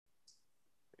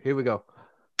Here we go.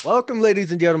 Welcome,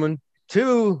 ladies and gentlemen,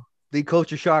 to the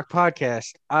Culture Shock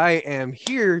podcast. I am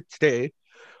here today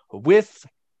with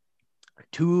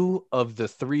two of the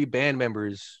three band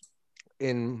members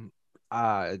in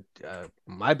my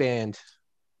band,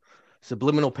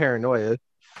 Subliminal Paranoia.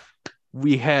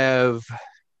 We have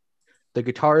the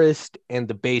guitarist and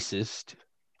the bassist.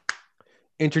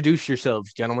 Introduce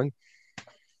yourselves, gentlemen.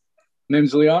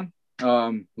 Name's Leon.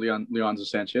 Leon's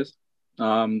Sanchez.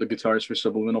 The guitarist for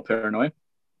Subliminal Paranoia.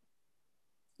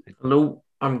 Hello,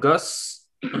 I'm Gus,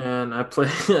 and I play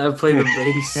the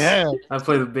bass. Yeah. I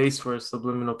play the bass for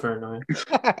Subliminal Paranoia.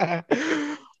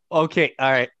 Okay,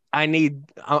 all right.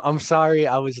 I'm sorry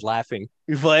I was laughing,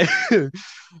 but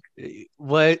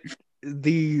what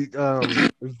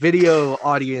the video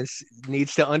audience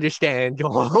needs to understand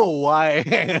why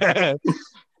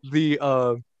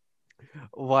the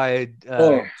why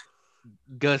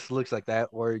Gus looks like that,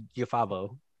 or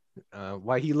Jafavo,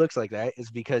 why he looks like that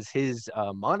is because his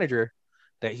monitor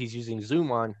that he's using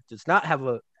Zoom on does not have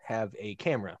a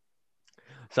camera,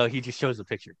 so he just shows the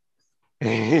picture.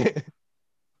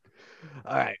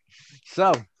 All right,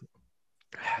 so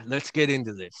let's get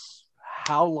into this.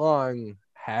 How long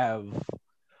have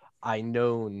I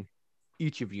known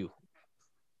each of you?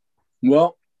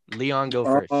 Well, Leon, go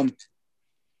first.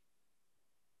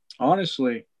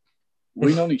 Honestly,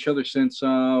 we've known each other since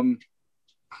ninth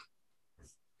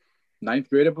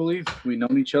grade, I believe. We've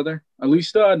known each other. At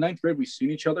least ninth grade, we've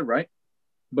seen each other, right?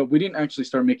 But we didn't actually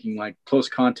start making like close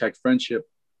contact friendship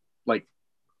like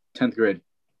 10th grade.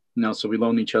 No, so we've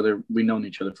known each other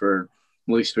for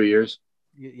at least 3 years.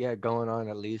 Yeah, going on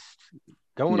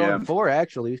 4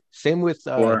 actually. Same with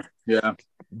the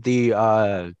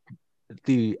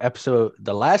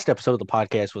last episode of the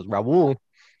podcast with Raul.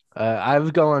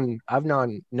 I've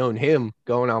known him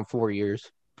going on 4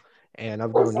 years, and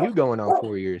I've known you going on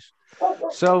 4 years.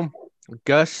 So,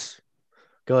 Gus,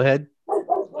 go ahead.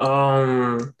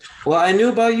 Well, I knew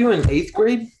about you in 8th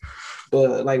grade,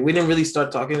 but like we didn't really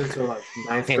start talking until like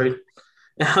 9th grade.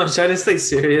 I'm trying to stay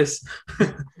serious.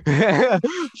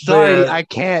 Sorry, I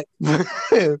can't.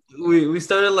 we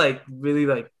started like really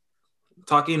like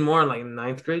talking more in like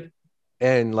 9th grade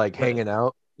and like hanging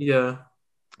out. Yeah.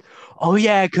 Oh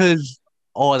yeah,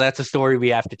 that's a story we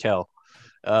have to tell.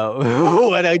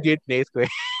 What I did in 8th grade.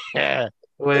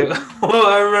 Wait,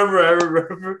 I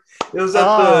remember. It was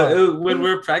when we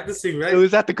were practicing, right? It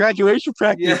was at the graduation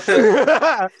practice.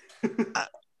 Yeah.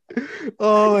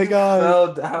 Oh my god.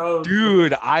 Fell down.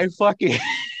 Dude, I fucking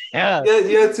yeah.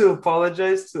 You had to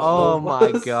apologize to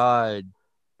my god.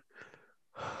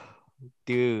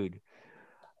 Dude,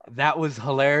 that was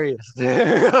hilarious.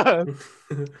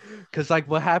 Cause like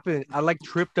what happened, I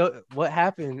tripped up. What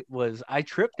happened was I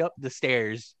tripped up the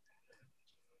stairs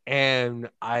and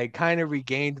I kind of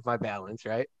regained my balance,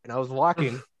 right? And I was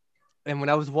walking, and when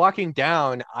I was walking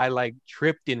down, I like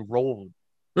tripped and rolled.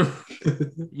 You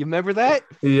remember that?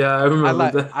 Yeah, I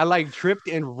remember that. I tripped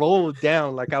and rolled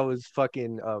down like I was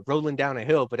fucking rolling down a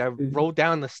hill, but I rolled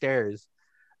down the stairs.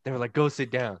 They were like, go sit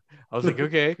down. I was like,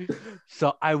 okay.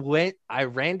 So I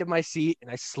ran to my seat and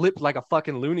I slipped like a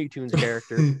fucking Looney Tunes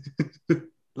character.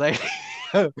 Like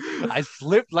I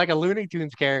slipped like a Looney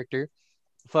Tunes character.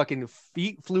 Fucking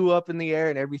feet flew up in the air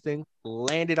and everything,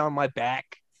 landed on my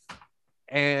back.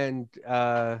 And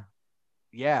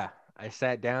yeah, I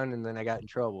sat down and then I got in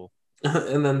trouble.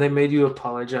 And then they made you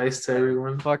apologize to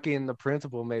everyone. Fucking the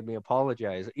principal made me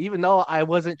apologize, even though I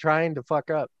wasn't trying to fuck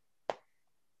up.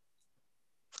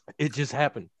 It just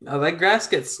happened. Oh, that grass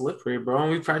gets slippery, bro.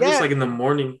 We practiced like in the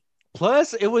morning.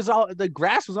 Plus, the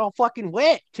grass was all fucking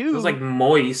wet too. It was like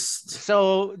moist.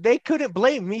 So they couldn't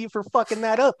blame me for fucking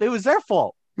that up. It was their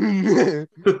fault. And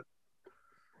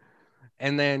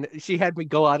then she had me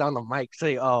go out on the mic,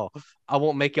 say, "Oh, I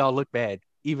won't make y'all look bad,"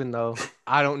 even though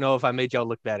I don't know if I made y'all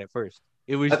look bad at first.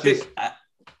 It was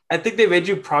I think they made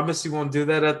you promise you won't do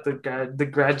that at the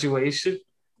graduation.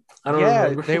 I don't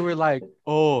remember. They were like,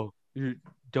 "Oh, you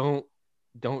don't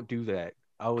do that."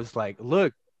 I was like,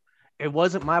 "Look, it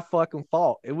wasn't my fucking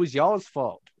fault. It was y'all's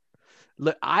fault.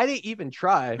 Look, I didn't even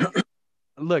try."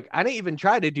 Look, I didn't even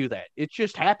try to do that. It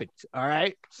just happened. All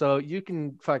right. So you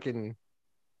can fucking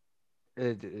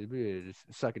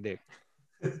suck a dick.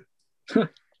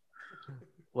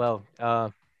 Well,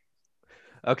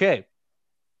 okay.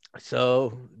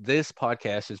 So this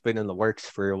podcast has been in the works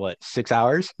for 6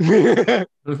 hours? We've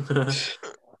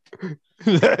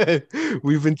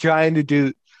been trying to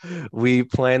do. We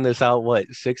planned this out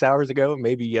 6 hours ago,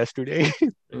 maybe yesterday.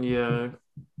 Yeah.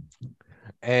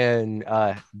 And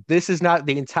this is not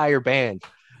the entire band.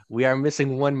 We are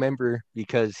missing one member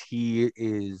because he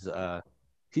is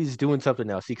he's doing something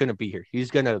else. He couldn't be here.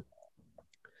 He's gonna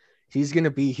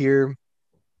be here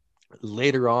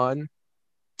later on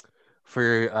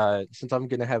for since I'm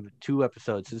gonna have 2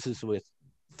 episodes. This is with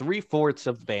 3/4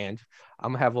 of the band.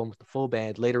 I'm gonna have one with the full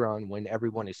band later on when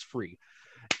everyone is free.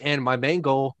 And my main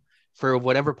goal for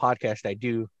whatever podcast I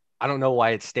do, I don't know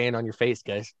why it's staying on your face,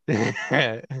 guys.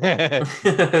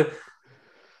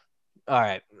 All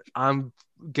right, I'm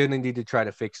gonna need to try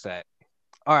to fix that.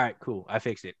 All right, cool. I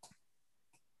fixed it.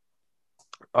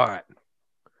 All right.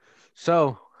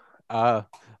 So,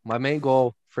 my main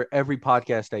goal for every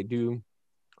podcast I do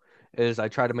is I'm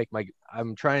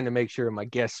trying to make sure my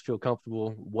guests feel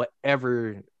comfortable,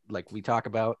 whatever like we talk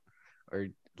about, or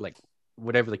like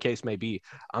whatever the case may be.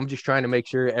 I'm just trying to make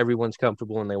sure everyone's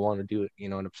comfortable and they want to do it. You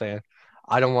know what I'm saying?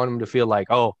 I don't want them to feel like,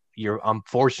 oh, I'm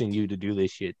forcing you to do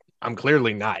this shit. I'm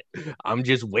clearly not. I'm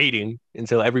just waiting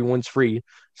until everyone's free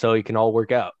so it can all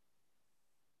work out.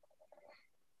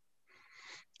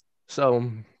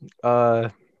 So,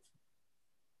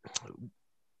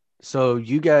 so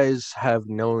you guys have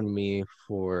known me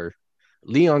for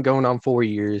Leon going on 4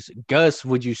 years. Gus,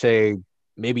 would you say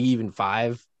maybe even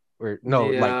 5? Or no,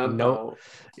 like no,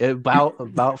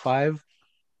 about 5.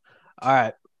 All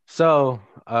right. So,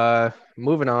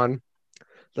 moving on.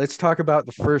 Let's talk about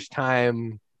the first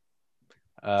time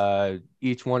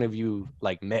each one of you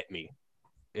like met me,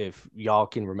 if y'all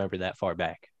can remember that far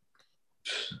back.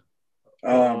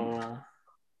 I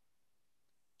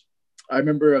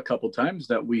remember a couple times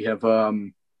that we have how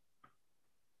do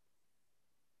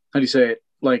you say it?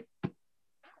 Like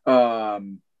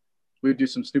we would do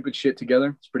some stupid shit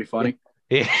together. It's pretty funny.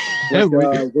 Yeah.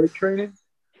 Like, weight training.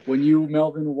 When you,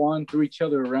 Melvin, Juan threw each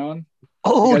other around.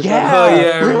 Oh yeah. Oh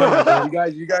yeah, I remember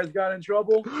that. You guys got in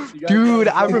trouble. Dude,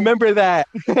 I remember that.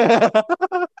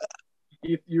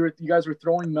 You guys were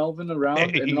throwing Melvin around,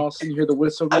 and then all of a sudden you hear the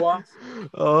whistle go off.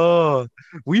 Oh,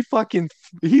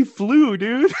 he flew,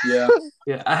 dude. Yeah.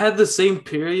 Yeah, I had the same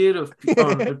period of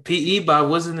PE, but I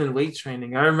wasn't in weight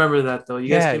training. I remember that though. You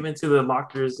guys came into the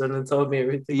lockers and then told me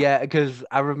everything. Yeah, because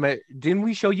I remember. Didn't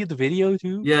we show you the video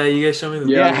too? Yeah, you guys showed me the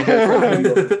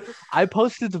video. I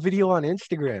posted the video on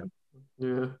Instagram.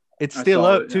 Yeah. It's still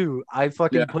up too. I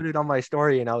fucking put it on my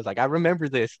story and I was like, I remember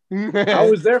this. I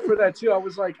was there for that too. I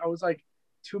was like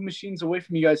 2 machines away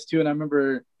from you guys too, and I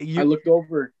remember I looked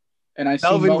over and I see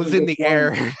Melvin was in the flying.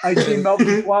 air. I see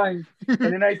Melvin flying, and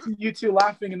then I see you two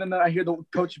laughing, and then I hear the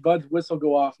Coach Bud's whistle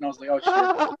go off, and I was like,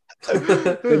 oh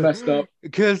shit, they messed up.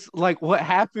 Because like what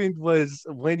happened was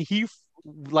when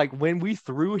we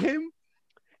threw him,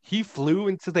 he flew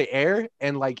into the air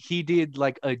and like he did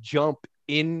like a jump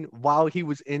in while he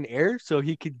was in air so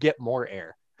he could get more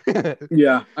air.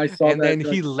 Yeah, I saw and that. And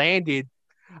then he landed.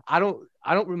 I don't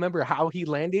remember how he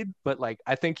landed, but like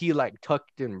I think he like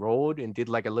tucked and rolled and did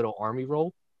like a little army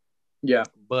roll. Yeah.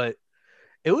 But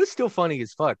it was still funny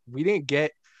as fuck. We didn't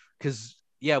get because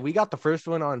we got the first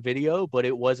one on video, but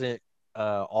it wasn't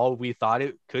all we thought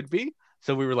it could be.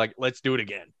 So we were like, let's do it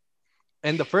again.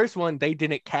 And the first one, they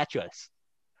didn't catch us.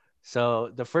 So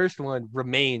the first one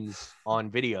remains on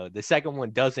video. The second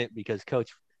one doesn't because Coach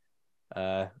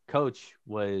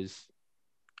was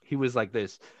like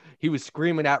this. He was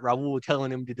screaming at Raul,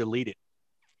 telling him to delete it.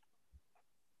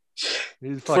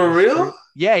 For real?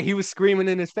 Yeah, he was screaming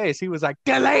in his face. He was like,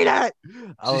 delete it.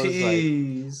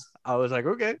 Jeez. I was like,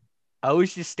 okay. I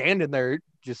was just standing there,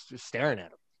 just staring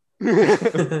at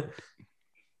him.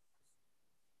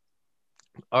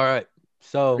 All right.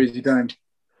 So crazy time.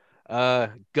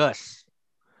 Gus,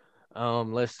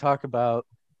 let's talk about,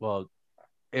 well,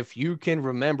 if you can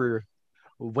remember,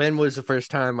 when was the first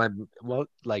time I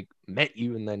met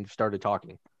you and then started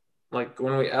talking? Like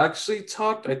when we actually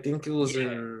talked, I think it was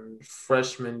in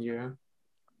freshman year.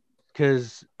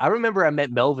 Because I remember I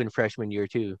met Melvin freshman year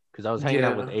too, because I was hanging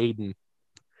out with Aiden,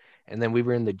 and then we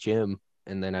were in the gym,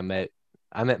 and then I met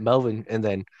Melvin, and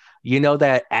then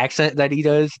that accent that he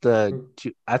does,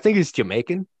 I think it's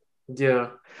Jamaican. Yeah.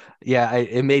 Yeah,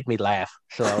 it made me laugh.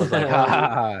 So I was like, ha ha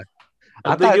ha.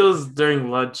 I think it was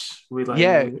during lunch.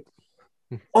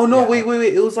 Oh no! Wait!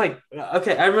 It was like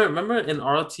okay. I remember in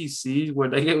ROTC where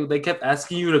they kept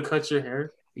asking you to cut your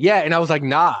hair. Yeah, and I was like,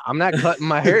 nah, I'm not cutting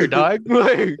my hair, dog.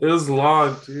 It was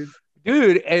long, dude.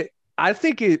 Dude, I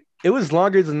think it was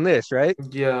longer than this, right?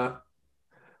 Yeah.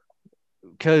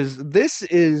 Because this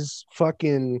is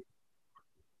fucking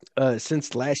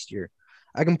since last year.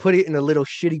 I can put it in a little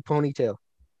shitty ponytail.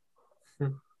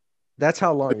 That's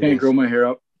how long I can't grow my hair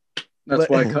up. That's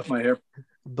why I cut my hair.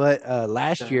 But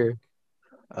last year,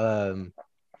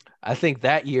 I think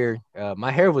that year,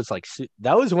 my hair was like,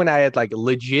 that was when I had like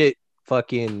legit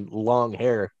fucking long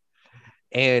hair.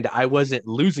 and I wasn't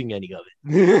losing any of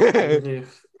it. Yeah.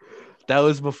 That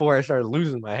was before I started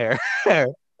losing my hair.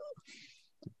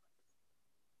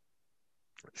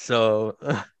 So,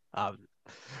 um,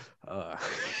 uh,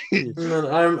 And then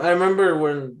I remember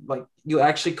when like you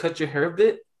actually cut your hair a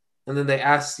bit, and then they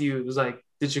asked you, it was like,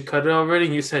 "Did you cut it already?"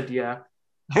 And you said, "Yeah."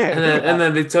 And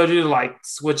then they told you to like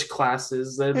switch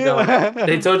classes, and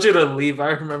they told you to leave.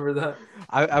 I remember that.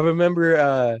 I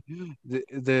remember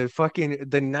the fucking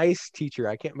the nice teacher.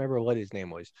 I can't remember what his name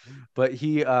was, but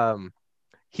he's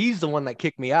the one that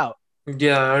kicked me out,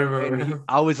 Yeah, I and remember.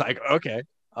 I was like, okay,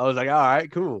 I was like, all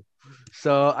right, cool.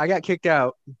 So I got kicked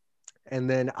out, and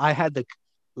then I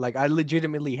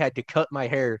legitimately had to cut my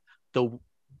hair the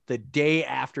the day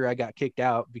after I got kicked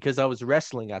out because I was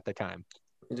wrestling at the time,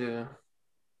 Yeah.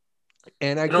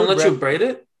 and I They don't could let you braid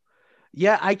it?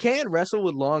 yeah, I can wrestle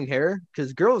with long hair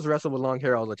because girls wrestle with long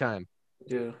hair all the time.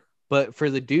 Yeah. But for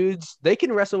the dudes, they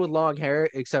can wrestle with long hair,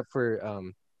 except for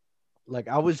like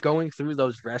I was going through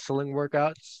those wrestling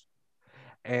workouts,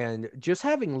 and just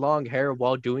having long hair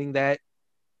while doing that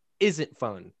isn't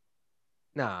fun.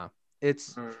 Nah,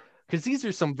 it's Mm. because these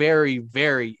are some very,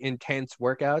 very intense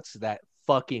workouts that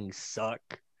fucking suck,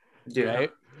 Yeah.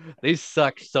 right? They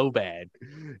suck so bad.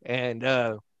 And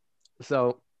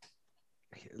so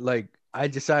like I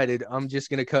decided I'm just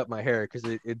gonna cut my hair because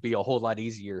it'd be a whole lot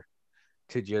easier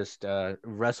to just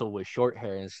wrestle with short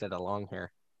hair instead of long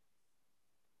hair.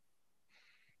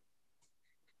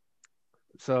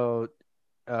 So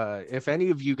if any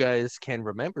of you guys can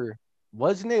remember,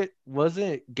 wasn't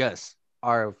Gus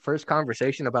our first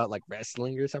conversation about like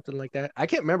wrestling or something like that? I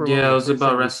can't remember what was Yeah, it the was first about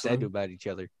thing we said wrestling. about each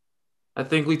other. I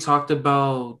think we talked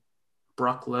about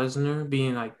Brock Lesnar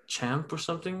being like champ or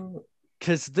something.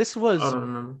 Because this I was don't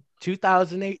remember.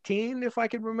 2018, if I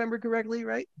can remember correctly,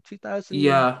 right? 2000,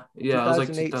 Yeah, yeah, it was like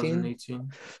 2018.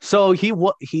 2018. So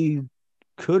he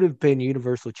could have been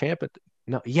Universal Champ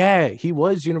no, yeah, he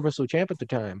was Universal Champ at the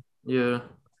time. Yeah,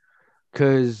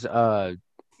 Because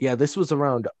yeah, this was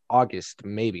around August,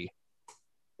 maybe.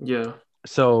 yeah,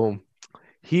 So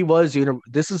he was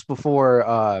this is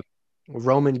before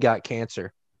Roman got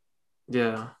cancer.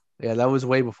 yeah. Yeah, that was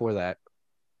way before that.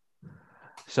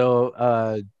 So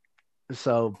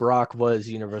Brock was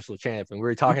Universal Champ, and we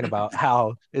were talking about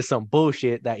how it's some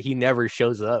bullshit that he never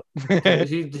shows up.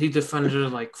 Dude, he defended it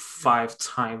like 5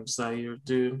 times that year,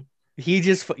 dude. He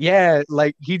just yeah,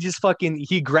 like he just fucking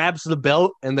he grabs the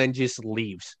belt and then just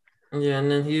leaves. Yeah, and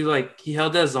then he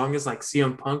held that as long as like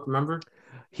CM Punk, remember?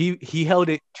 He held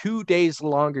it 2 days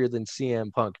longer than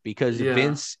CM Punk because Yeah,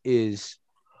 Vince is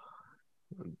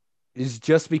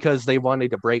just because they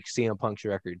wanted to break CM Punk's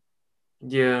record.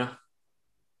 yeah.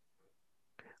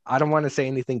 I don't want to say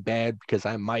anything bad because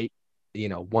I might,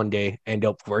 one day end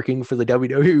up working for the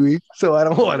WWE. So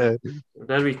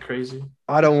That'd be crazy.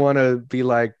 I don't want to be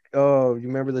like, oh, you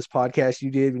remember this podcast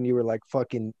you did when you were like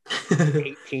fucking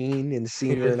 18 and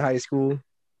senior in high school?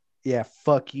 Yeah,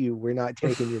 fuck you. We're not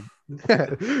taking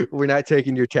your, we're not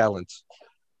taking your talents.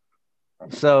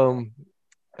 So,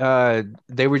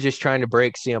 they were just trying to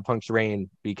break CM Punk's reign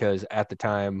because at the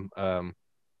time,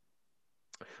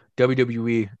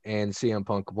 WWE and CM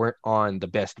Punk weren't on the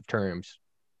best of terms.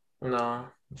 No.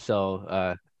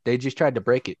 So they just tried to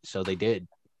break it. So they did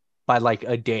by like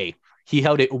a day. He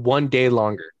held it 1 day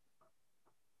longer.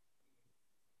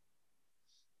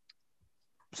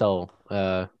 So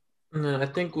And then I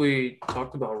think we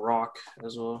talked about Rock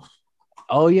as well.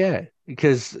 oh yeah,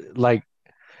 because like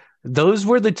those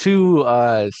were the two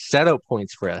setup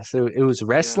points for us. It was Yeah,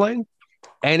 wrestling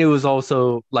and it was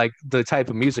also like the type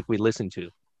of music we listened to.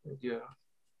 yeah,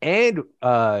 And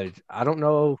I don't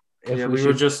know if yeah. we We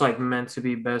were should. just like meant to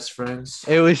be best friends.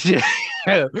 It was just,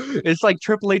 it's like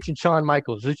Triple H and Shawn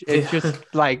Michaels. It's Yeah. just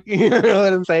like, you know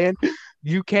what I'm saying?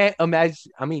 You can't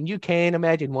imagine, I mean, you can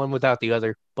imagine one without the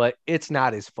other, but it's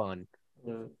not as fun.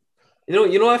 Yeah.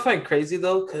 You know what I find crazy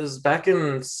though, because back in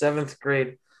 7th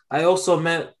grade, I also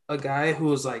met a guy who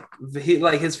was like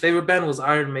his favorite band was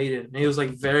Iron Maiden. And he was like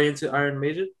very into Iron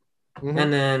Maiden, Mm-hmm.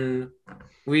 and then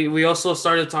we also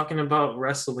started talking about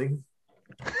wrestling.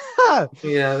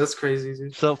 Yeah, that's crazy,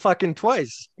 dude. So fucking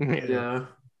twice. Yeah.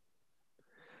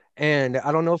 And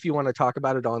I don't know if you want to talk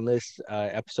about it on this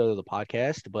episode of the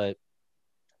podcast, but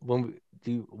do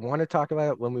you want to talk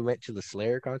about it when we went to the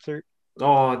Slayer concert?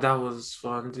 Oh, that was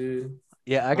fun, dude.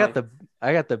 Yeah, Like,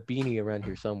 I got the beanie around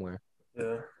here somewhere.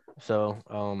 yeah. So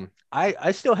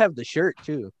I still have the shirt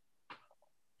too.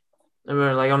 I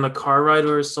remember, like, on the car ride, we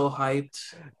were so hyped.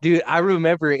 Dude, I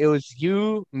remember it was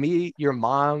you, me, your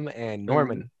mom, and And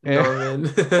Norman.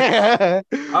 Norman. Yeah,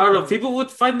 I don't know. People would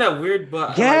find that weird,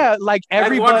 but like I want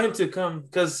everybody. him to come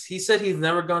because he said he's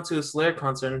never gone to a Slayer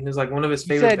concert, and he's like one of his He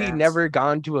favorite said he bands. never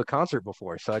gone to a concert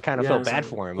before, so I kind of Yeah, felt it's bad like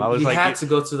for him. he had to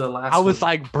go to the I last was one.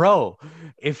 like, bro,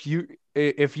 if you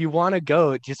want to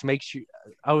go, it just makes you.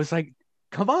 I was like,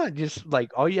 come on, just like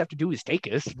all you have to do is take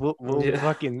us. We'll Yeah.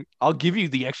 fucking. I'll give you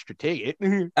the extra ticket.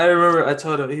 I remember I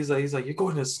told him he's like you're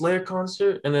going to a Slayer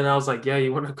concert, and then I was like, yeah,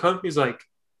 you want to come? He's like,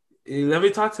 let me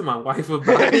talk to my wife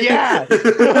about Yeah.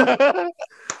 it.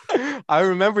 I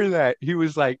remember that. He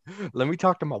was like, let me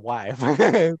talk to my wife.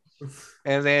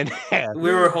 And then,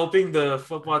 We were hoping the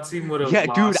football team would have yeah,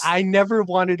 dude, lost, I never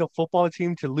wanted a football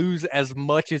team to lose as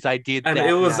much as I did and it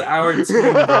that was night. our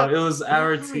team, bro. It was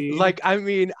our team. Like, I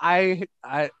mean, I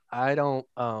don't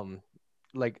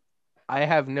like I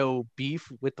have no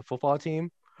beef with the football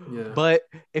team, Yeah, but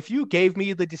if you gave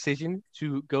me the decision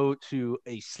to go to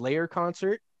a Slayer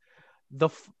concert, the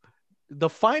the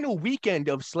final weekend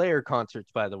of Slayer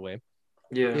concerts, by the way,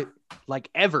 yeah. it like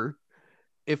ever,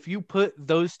 if you put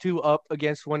those two up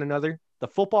against one another, the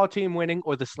football team winning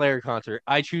or the Slayer concert,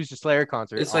 I choose the Slayer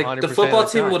concert It's like the 100% of football the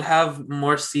team time. would have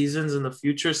more seasons in the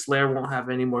future. Slayer won't have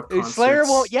any more Slayer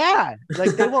won't, concerts. yeah,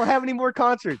 like they won't have any more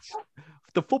concerts.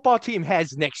 The football team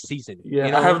has next season,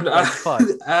 Yeah, like fuck.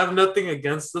 I have nothing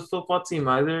against the football team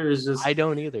either. It's just I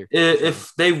don't either. So.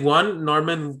 if they won,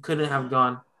 Norman couldn't have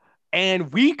gone.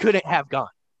 And we couldn't have gone.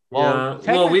 Well,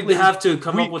 Yeah, well, we'd technically, have to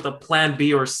come up we with a plan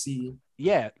B or C.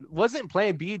 yeah, wasn't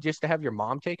Plan B just to have your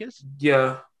mom take us?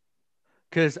 Yeah,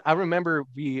 Because I remember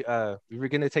we were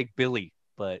gonna take Billy,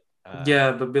 but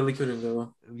yeah, but Billy couldn't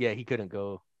go. yeah, he couldn't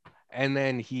go, and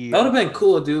then he That would have been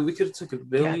cool, dude. We could have took a yeah,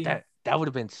 Billy. that would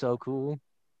have been so cool.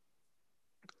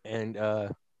 And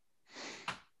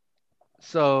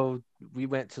so we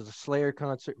went to the Slayer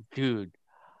concert, dude.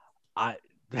 I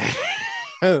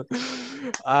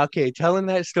okay, telling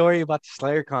that story about the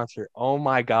Slayer concert. Oh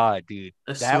my god, dude,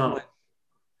 I that was smell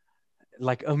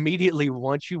like immediately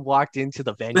once you walked into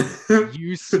the venue,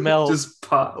 you smelled just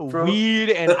pop, bro.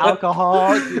 weed and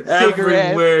alcohol, cigarettes,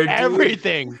 Everywhere, dude.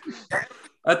 everything.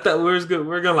 I thought we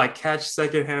were gonna like catch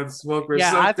secondhand smoke or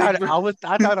Yeah, I something, thought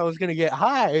bro. I was gonna get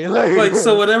high. Like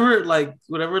so whatever like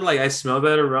I smell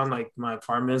that around like my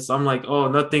apartments, I'm like, oh,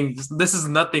 nothing, this is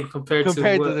nothing compared to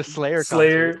compared to what the Slayer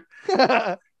Slayer.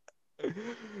 concert.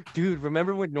 Dude,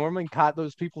 remember when Norman caught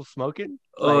those people smoking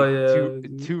Oh like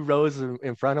yeah, two rows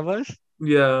in front of us?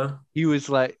 yeah, He was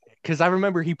like, because I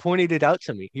remember he pointed it out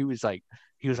to me. He was like,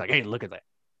 hey, look at that.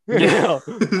 yeah.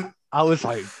 I was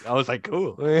like,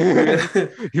 cool.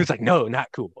 He was like, no, not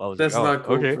cool. I was like, That's oh, not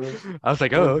cool, okay. bro. I was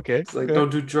like, oh, okay. It's like,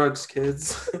 don't do drugs,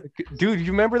 kids. Dude,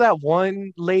 you remember that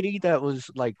one lady that was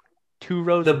like two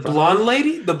rows The in front of blonde us?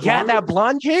 lady, Yeah, that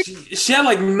blonde chick. she had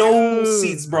like no Dude.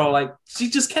 seats, bro. Like she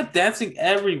just kept dancing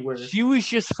everywhere. She was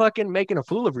just fucking making a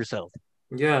fool of herself.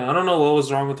 Yeah, I don't know what was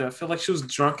wrong with her. I feel like she was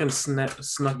drunk and snuck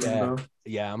in, Yeah, bro.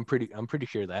 yeah, I'm pretty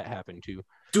sure that happened too.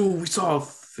 Dude, we saw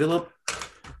Philip.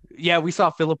 Yeah, we saw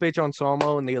Philippich on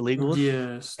Salmo and the Illegals.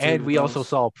 Yes, And dude, we also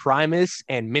saw Primus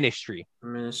and Ministry.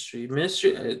 Ministry.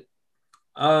 Like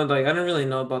I didn't really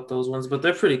know about those ones, but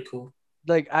they're pretty cool.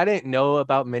 Like I didn't know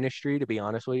about Ministry, to be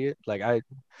honest with you.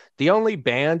 The only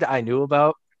band I knew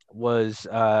about was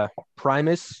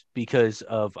Primus because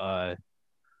of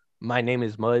My Name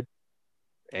Is Mud,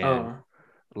 and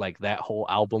like that whole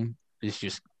album is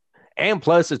just, and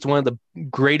plus it's one of the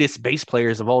greatest bass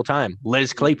players of all time,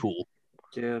 Les Claypool.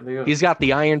 Yeah, He's got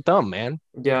the iron thumb, man.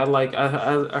 Yeah, like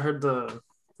I heard the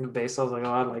bass. I was like,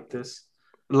 oh, I like this.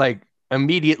 Like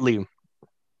immediately,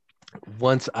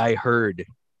 once I heard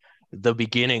the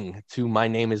beginning to My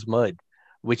Name Is Mud,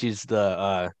 which is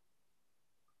the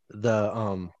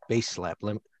bass slap.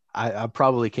 I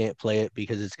probably can't play it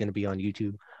because it's gonna be on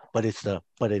YouTube, but it's the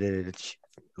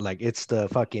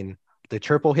fucking the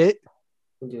triple hit.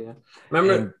 Yeah,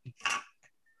 remember.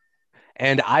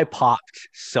 And I popped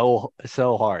so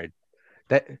hard.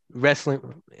 That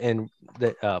wrestling and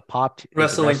that popped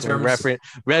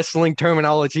wrestling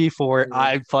terminology for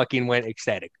I fucking went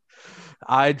ecstatic.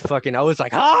 I was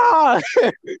like, ah.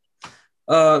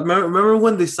 Remember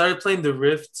when they started playing the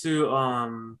riff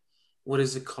to what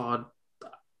is it called?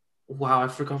 Wow, I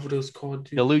forgot what it was called.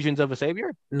 Dude. Illusions of a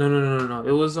Savior? No.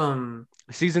 It was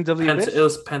Seasons of the Abyss? It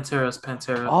was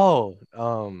Pantera. Oh,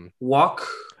 Walk.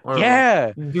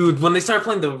 Yeah, dude. When they started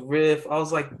playing the riff, I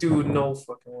was like, dude, no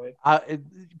fucking way.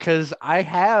 Because I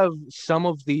have some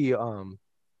of the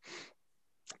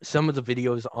some of the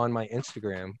videos on my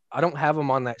Instagram. I don't have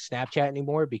them on that Snapchat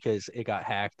anymore because it got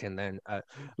hacked. And then,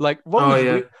 what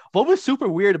was super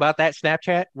weird about that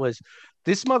Snapchat was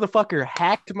this motherfucker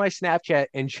hacked my Snapchat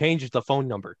and changed the phone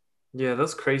number. Yeah,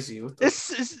 that's crazy.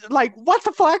 This is like, what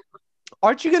the fuck?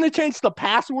 Aren't you gonna change the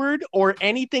password or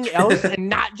anything else and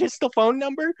not just the phone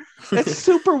number? That's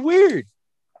super weird.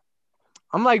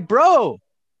 I'm like, bro,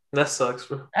 that sucks,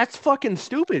 bro. That's fucking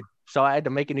stupid. So I had to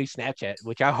make a new Snapchat,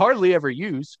 which I hardly ever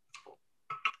use.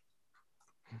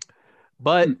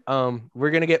 But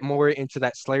we're gonna get more into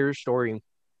that Slayer story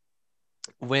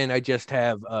when I just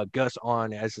have Gus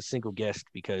on as a single guest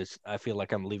because I feel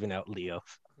like I'm leaving out Leo.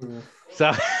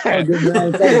 So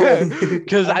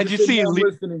because I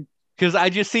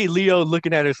just see Leo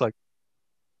looking at us like.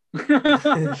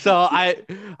 So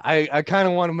I kind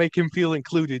of want to make him feel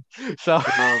included. So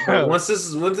once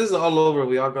this is all over,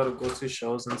 we all gotta go to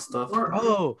shows and stuff.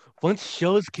 Oh, once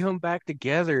shows come back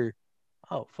together.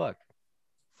 Oh fuck.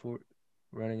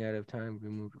 Running out of time,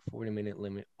 remove the 40-minute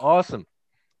limit. Awesome.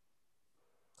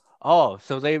 Oh,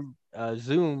 so they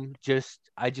Zoom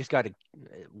I just got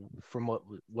from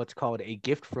what's called a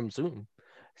gift from Zoom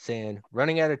saying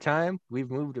running out of time, we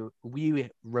removed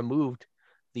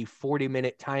the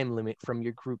 40-minute time limit from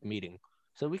your group meeting.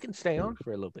 So we can stay on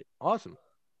for a little bit. Awesome.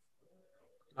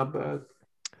 Not bad.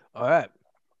 All right.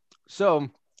 So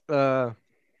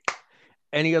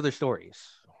any other stories?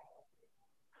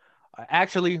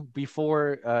 Actually,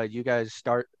 before you guys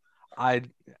start, I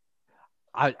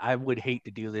would hate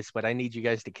to do this, but I need you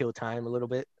guys to kill time a little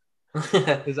bit.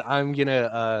 Because I'm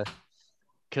gonna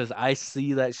because I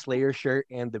see that Slayer shirt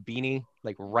and the beanie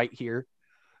like right here.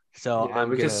 So yeah,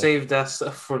 we can save that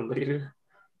stuff for later.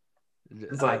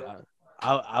 It's like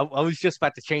I was just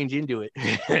about to change into it.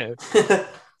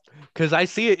 Because I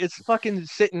see it, it's fucking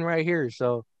sitting right here.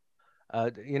 So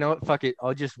you know what? Fuck it.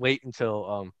 I'll just wait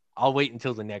until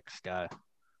the next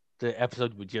the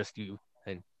episode with just you.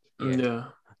 And yeah,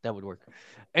 that would work.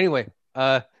 Anyway,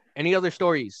 any other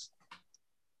stories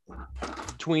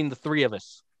between the three of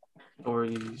us?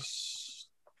 Stories.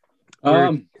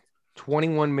 We're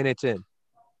 21 minutes in.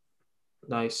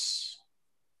 Nice.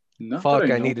 Fuck,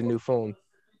 I need a new phone.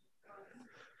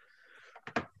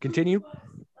 Continue.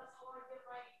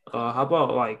 How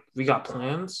about we got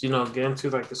plans? Get into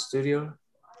the studio.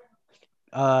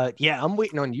 Yeah, I'm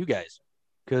waiting on you guys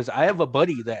because I have a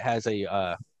buddy that has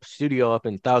a studio up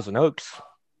in Thousand Oaks.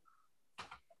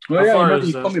 Well, yeah, I remember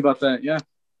you told me about that.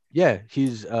 Yeah,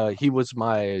 he was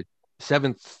my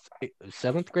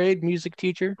seventh grade music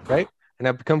teacher, right? And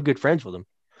I've become good friends with him.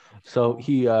 So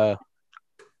he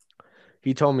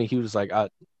told me, he was like, I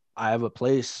have a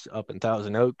place up in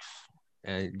Thousand Oaks,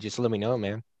 and just let me know,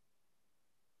 man.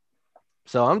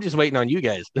 So I'm just waiting on you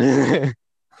guys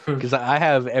because I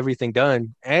have everything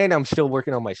done, and I'm still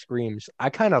working on my screams.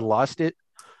 I kind of lost it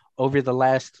over the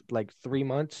last 3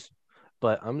 months,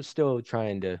 but I'm still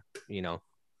trying to,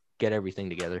 get everything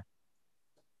together,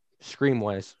 scream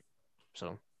wise.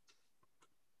 So,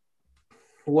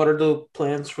 what are the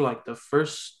plans for the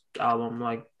first album?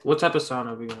 What type of sound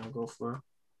are we gonna go for?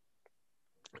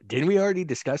 Didn't we already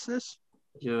discuss this?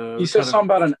 Yeah, you said something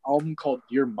about an album called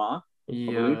Dear Ma.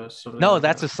 Yeah, no,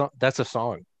 that's a song. That's a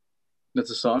song.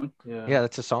 That's a song. Yeah,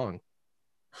 that's a song.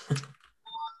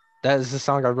 That is a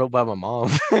song I wrote by my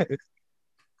mom. It's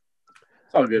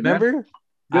all good. Remember?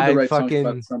 Good to write songs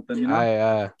about something.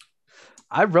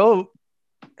 I wrote.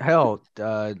 Hell,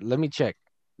 let me check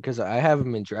because I have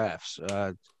them in drafts.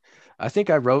 I think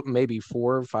I wrote maybe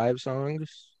 4 or 5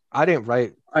 songs. I didn't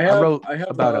write. I wrote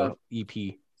about an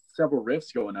EP. Several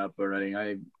riffs going up already.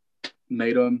 I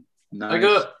made them.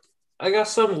 Nice. I got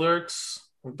some lyrics,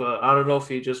 but I don't know if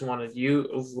he just wanted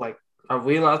you. Are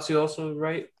we allowed to also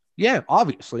write? Yeah,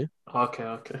 obviously. Okay.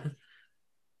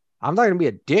 I'm not gonna be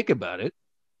a dick about it.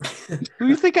 Who do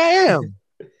you think I am?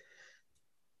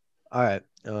 All right.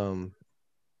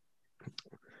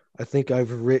 I think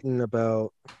I've written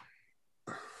about.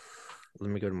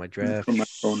 Let me go to my draft. From my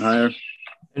phone higher.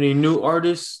 Any new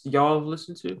artists y'all have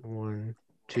listened to? 1,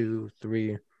 2,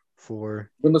 3, 4.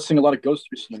 I've been listening to a lot of Ghost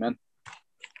recently, man.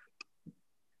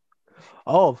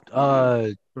 Oh,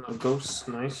 Ghost,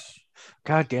 nice.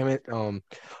 God damn it.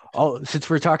 Since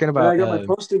we're talking about, I got my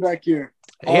poster back here.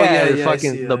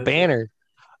 Fucking the banner.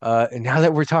 And now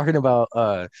that we're talking about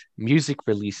music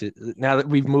releases, now that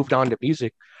we've moved on to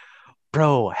music,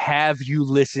 bro, have you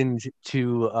listened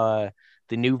to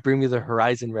the new Bring Me the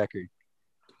Horizon record?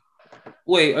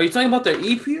 Wait, are you talking about their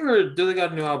EP or do they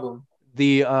got a new album?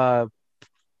 The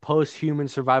Post-Human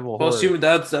Survival Horror. Post-Human,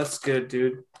 that's good,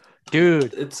 dude.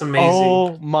 dude. It's amazing.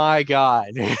 Oh my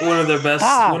god. One of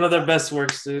their best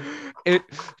works, dude.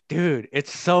 Dude,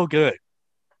 it's so good.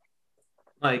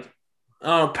 Like,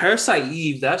 Parasite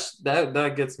Eve.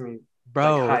 That gets me like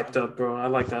Bro. hyped up, bro. I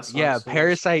like that song. Yeah, so much.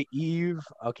 Parasite Eve.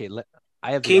 Okay,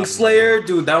 I have the album Kingslayer,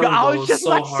 dude. That one I was goes just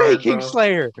so about to say hard, bro.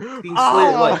 Kingslayer.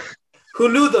 Kingslayer, like,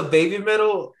 who knew the Baby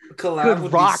Metal collab could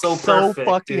would be rock so so perfect,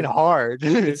 fucking dude. hard.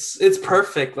 It's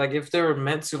perfect. Like if they were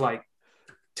meant to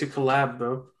to collab,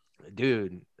 bro.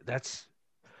 Dude, that's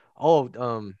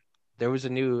there was a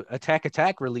new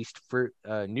Attack released for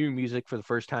new music for the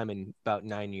first time in about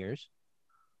 9 years.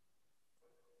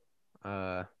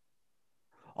 Did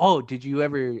you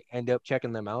ever end up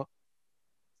checking them out,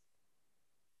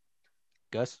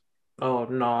 Gus? Oh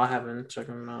no, I haven't checked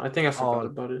them out. I think I forgot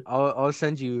about it. I'll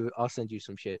send you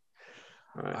some shit.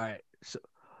 All right. All right. So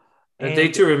And Day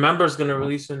to Remember is gonna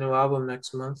release a new album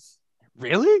next month.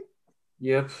 Really?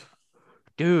 Yep.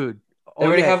 Dude. They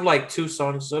already have like 2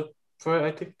 songs up for it,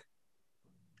 I think.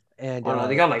 And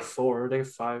they got like 4, they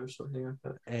have 5 or something like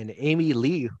that. And Amy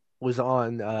Lee was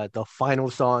on the final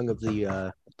song of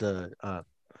the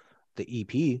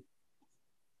EP.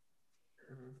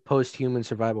 Post-Human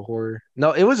Survival Horror.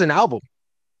 No, it was an album.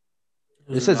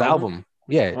 It says album.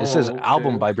 Yeah, it says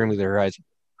album by Bring Me the Horizon.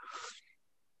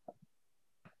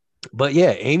 But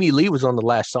yeah, Amy Lee was on the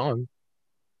last song.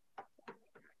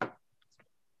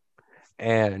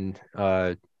 And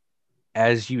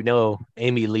as you know,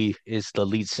 Amy Lee is the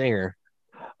lead singer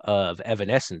of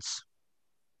Evanescence.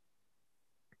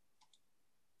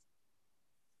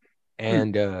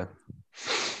 And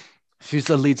she's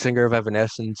the lead singer of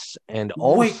Evanescence. And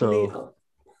also...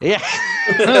 Yeah.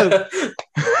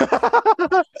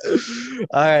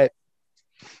 All right.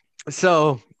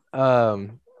 So,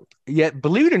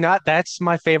 believe it or not, that's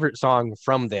my favorite song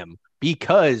from them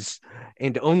because,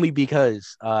 and only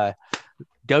because,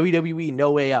 WWE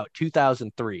No Way Out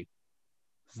 2003.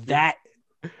 That's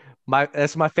my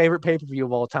favorite pay-per-view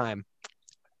of all time.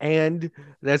 And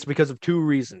that's because of 2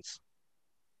 reasons.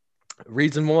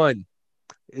 Reason 1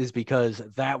 is because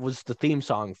that was the theme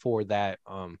song for that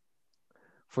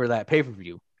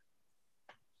pay-per-view.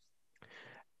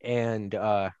 And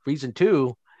reason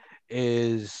 2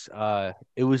 is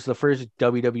it was the first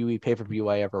WWE pay-per-view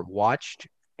I ever watched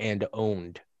and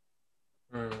owned.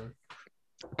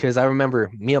 Because I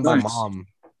remember me and my mom.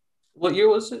 What year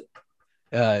was it?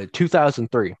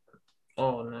 2003.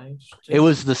 Oh, nice. It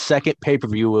was the second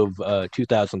pay-per-view of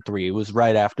 2003. It was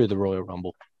right after the Royal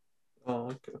Rumble.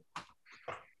 Oh, okay.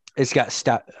 It's got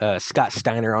Scott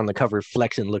Steiner on the cover,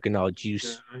 flexing, looking all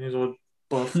juice. Yeah, he's all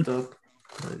buffed up.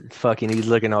 He's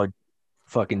looking all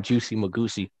fucking juicy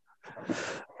magoosey.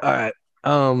 All right.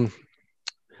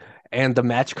 And the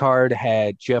match card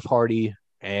had Jeff Hardy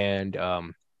and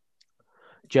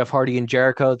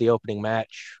Jericho, the opening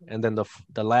match, and then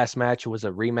the last match was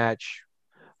a rematch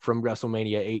from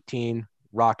WrestleMania 18,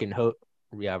 Rock and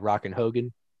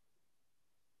Hogan.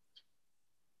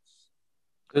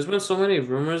 There's been so many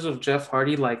rumors of Jeff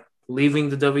Hardy like leaving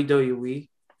the WWE,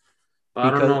 but I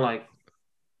don't know like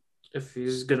if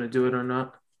he's gonna do it or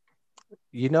not.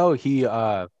 You know, he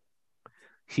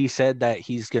said that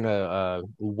he's gonna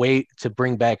wait to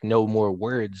bring back No More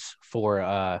Words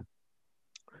for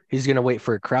he's gonna wait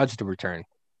for crowds to return.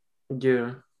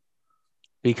 Yeah.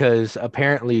 Because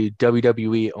apparently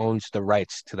WWE owns the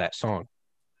rights to that song.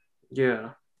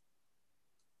 Yeah.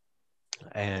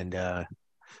 And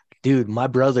dude, my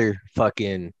brother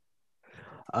fucking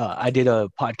I did a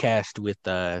podcast with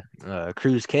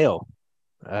Cruz Kale.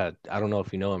 I don't know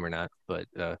if you know him or not, but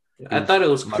I thought it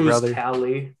was Cruz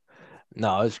Cali.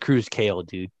 No, it's Cruz Kale,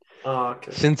 dude. Oh,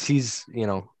 okay. Since he's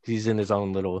in his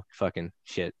own little fucking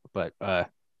shit, but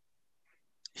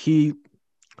he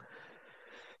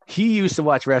used to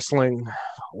watch wrestling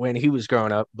when he was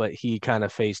growing up, but he kind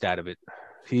of phased out of it.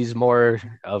 He's more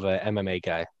of a MMA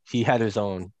guy. He had his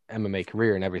own MMA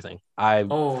career and everything.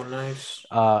 Oh, nice.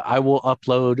 I will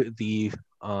upload the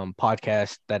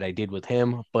podcast that I did with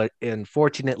him, but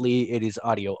unfortunately it is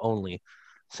audio only.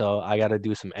 So I got to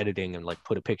do some editing and like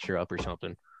put a picture up or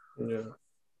something. Yeah.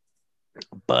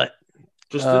 But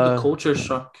just do the culture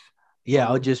shock. Yeah,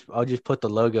 I'll just put the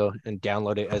logo and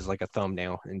download it as like a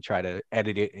thumbnail and try to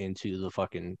edit it into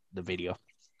the video.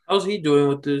 How's he doing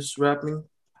with this rapping?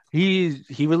 He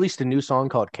released a new song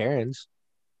called Karen's.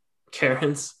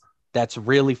 That's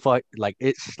really like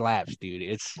it slaps,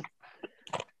 dude.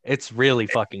 It's really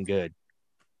fucking good.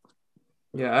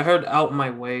 Yeah, I heard Out My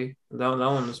Way. That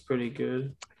one was pretty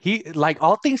good. He, like,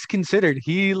 all things considered,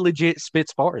 he legit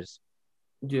spits bars.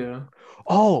 Yeah.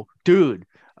 Oh, dude.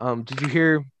 Did you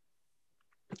hear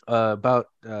about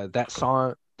that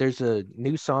there's a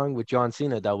new song with John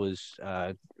Cena that was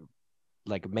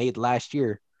like made last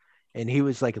year, and he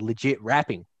was like legit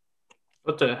rapping.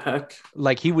 What the heck?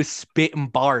 Like he was spitting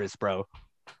bars, bro.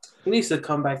 He needs to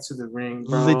come back to the ring,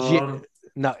 bro. Legit.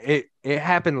 No, it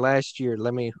happened last year.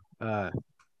 Let me.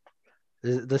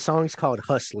 The song's called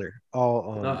Hustler.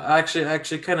 No, I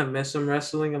actually kind of miss him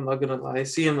wrestling. I'm not gonna lie. I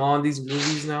see him on these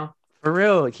movies now. For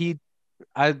real,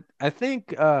 I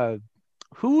think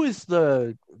who is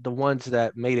the ones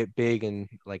that made it big in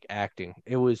like acting?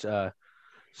 It was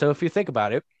so if you think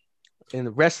about it in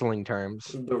the wrestling terms,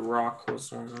 The Rock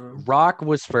was one of them. Rock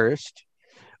was first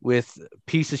with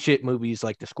piece of shit movies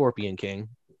like The Scorpion King.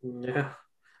 Yeah.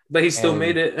 But he still And-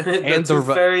 made it. and the the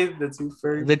Tooth Fairy. The Tooth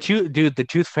Fairy. The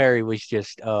Tooth Fairy was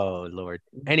just oh lord.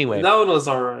 Anyway, that one was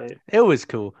all right. it was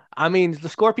cool. I mean, The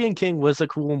Scorpion King was a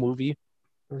cool movie.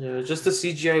 Yeah, just the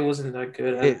CGI wasn't that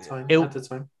good at It- the time. it- At the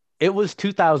time. It was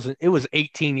 2000. It was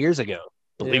 18 years ago.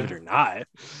 Believe it Yeah. or not.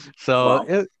 So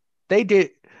Wow. they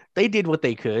did what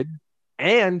they could,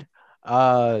 and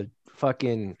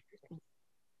fucking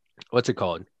what's it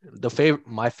called?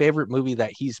 My favorite movie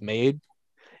that he's made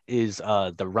is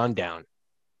The Rundown.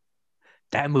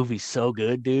 That movie's so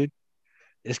good, dude.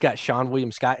 It's got Sean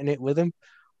William Scott in it with him.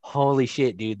 Holy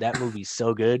shit, dude, that movie's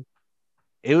so good.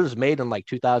 It was made in like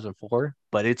 2004,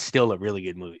 but it's still a really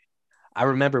good movie. I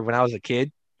remember when I was a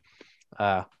kid,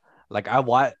 like I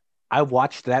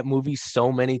watched that movie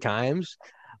so many times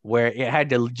where it had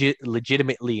to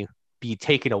legitimately be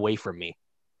taken away from me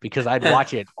because I'd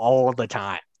watch it all the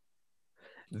time.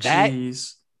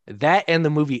 Jeez. That and the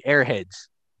movie Airheads,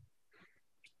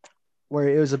 where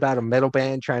it was about a metal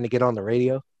band trying to get on the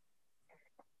radio.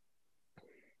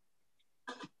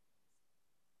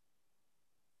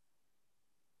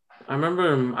 I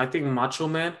remember. I think Macho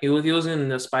Man. He was in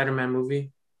the Spider-Man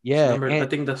movie. Yeah. Remember? I And,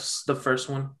 think that's the first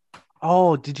one.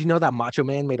 oh, did you know that Macho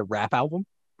Man made a rap album?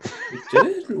 He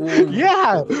did? Ooh.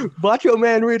 Yeah, Macho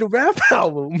Man made a rap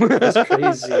album. That's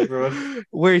crazy, bro.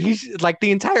 Where he's like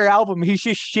the entire album, he's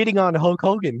just shitting on Hulk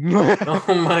Hogan.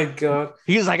 Oh my god.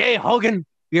 He's like, "Hey, Hogan,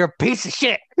 you're a piece of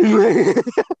shit."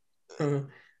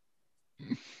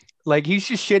 Like he's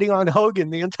just shitting on Hogan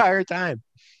the entire time.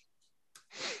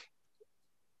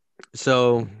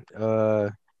 So,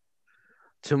 to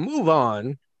move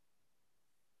on,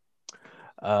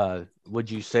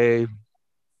 would you say,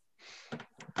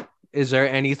 is there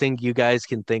anything you guys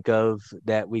can think of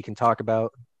that we can talk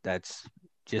about that's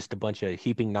just a bunch of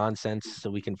heaping nonsense so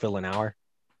we can fill an hour?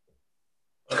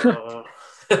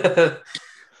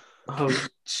 Oh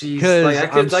jeez. 'Cause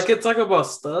Like I could talk about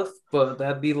stuff, but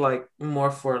that'd be like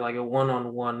more for like a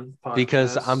one-on-one podcast.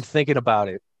 Because I'm thinking about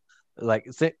it. Like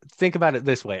think about it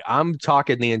this way. I'm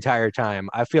talking the entire time.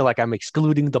 I feel like I'm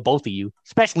excluding the both of you,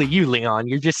 especially you, Leon.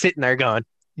 You're just sitting there going,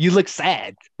 "You look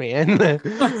sad, man."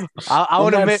 I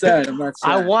want to make. I'm not sad.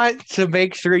 I want to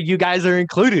make sure you guys are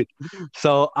included.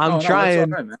 So I'm trying.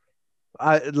 That's all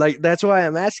right, man. That's why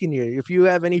I'm asking you. If you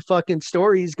have any fucking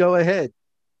stories, go ahead.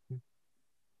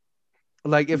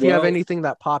 Like if you have anything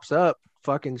that pops up,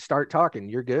 fucking start talking.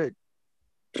 You're good.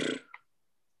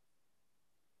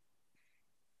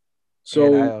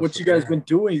 So what you guys been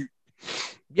doing?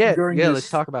 Yeah, during let's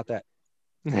talk about that.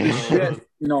 Shit,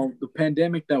 the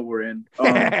pandemic that we're in.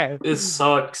 It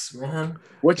sucks, man.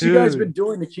 What you guys been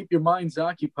doing to keep your minds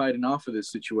occupied and off of this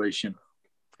situation?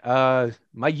 My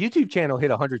YouTube channel hit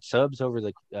 100 subs over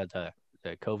the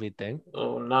COVID thing.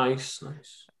 Oh, nice.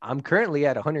 I'm currently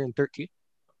at 113.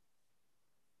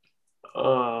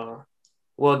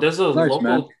 Well, there's a local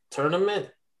man. tournament.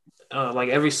 Like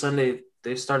every Sunday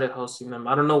they started hosting them.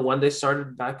 I don't know when they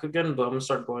started back again, but I'm gonna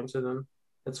start going to them.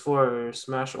 It's for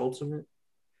Smash Ultimate.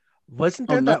 Wasn't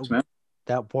there Nuts, man.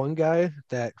 that one guy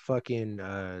that fucking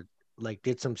like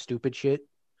did some stupid shit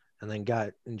and then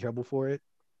got in trouble for it?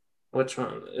 Which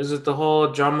one? Is it the whole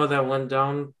drama that went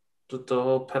down with the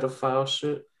whole pedophile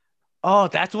shit? Oh,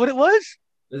 that's what it was?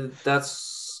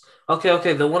 That's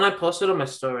okay. The one I posted on my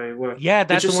story where That's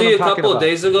did you the one see I'm a couple talking of about.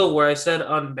 days ago where I said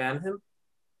unban him?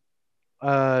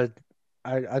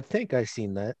 I think I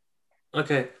seen that.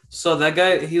 Okay, so that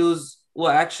guy,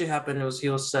 what actually happened was he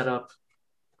was set up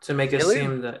to make it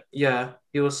seem that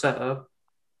he was set up,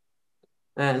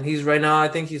 and he's right now I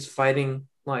think he's fighting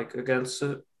like against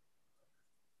it.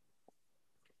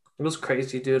 It was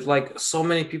crazy, dude. Like so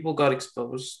many people got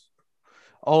exposed.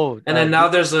 Oh, and then now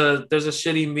there's a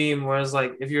shitty meme where it's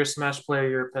like, if you're a Smash player,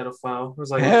 you're a pedophile. It was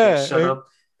like, okay, shut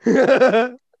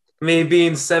up. Me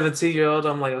being 17-year-old,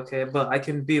 I'm like, okay, but I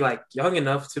can be like young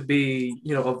enough to be,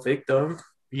 a victim.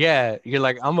 Yeah, you're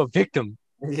like, I'm a victim,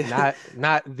 Yeah.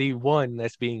 not the one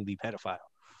that's being the pedophile.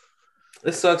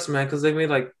 It sucks, man, because they made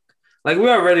like Like we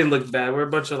already look bad. We're a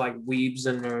bunch of like weebs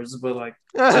and nerds, but like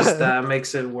just that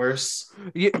makes it worse.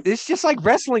 It's just like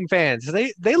wrestling fans.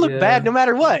 They look bad Yeah. no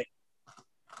matter what.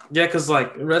 Yeah, because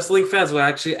like wrestling fans will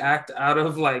actually act out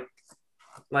of like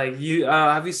you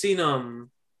have you seen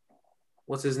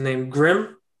what's his name?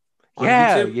 Grim on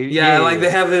Yeah, YouTube? Yeah, like yeah. they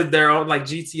have their own like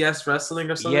GTS wrestling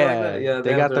or something like Yeah, that. Yeah, they they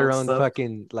have got their their own own stuff.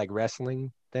 fucking like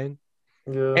wrestling thing.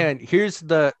 Yeah. And here's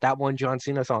that one John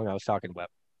Cena song I was talking about.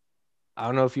 I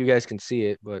don't know if you guys can see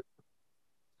it, but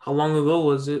How long ago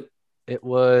was it? it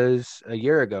was a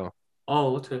year ago.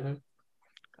 Oh, what the heck?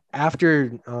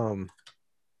 After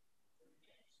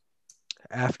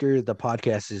after the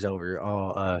podcast is over,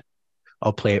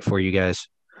 I'll play it for you guys.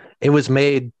 It was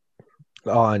made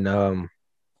on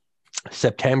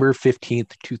September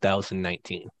 15th,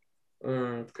 2019.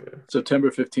 Okay.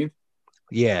 September 15th.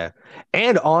 Yeah.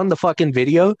 And on the fucking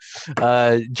video,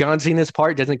 John Cena's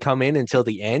part doesn't come in until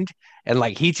the end. And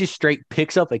like he just straight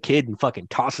picks up a kid and fucking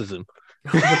tosses him.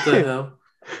 What the hell?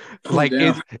 Like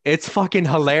Damn. it's fucking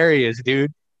hilarious,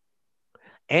 dude.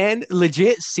 And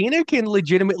legit, Cena can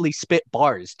legitimately spit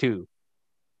bars too.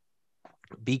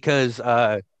 Because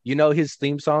you know his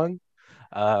theme song,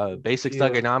 Basic Yeah.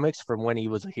 Thugonomics from when he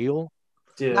was a heel.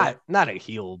 Yeah. Not a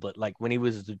heel, but like when he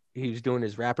was doing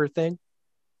his rapper thing.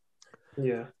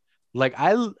 Yeah. Like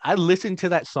I listened to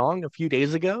that song a few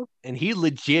days ago, and he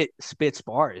legit spits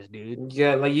bars, dude.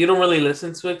 Yeah, like you don't really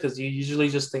listen to it because you usually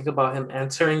just think about him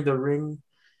entering the ring,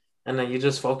 and then you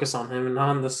just focus on him and not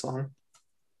on the song.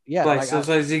 Yeah, Like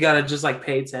sometimes you gotta just like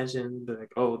pay attention, and be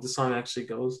like, oh, the song actually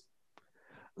goes.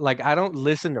 I don't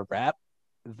listen to rap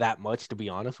that much, to be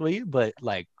honest with you, but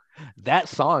like that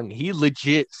song, he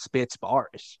legit spits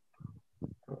bars.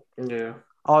 Yeah.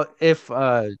 If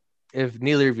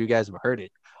neither of you guys have heard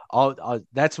it,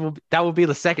 that will be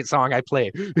the second song I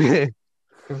play.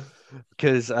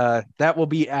 Because that will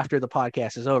be after the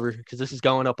podcast is over, because this is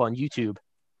going up on YouTube,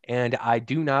 and I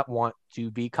do not want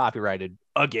to be copyrighted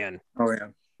again. Oh yeah,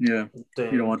 yeah.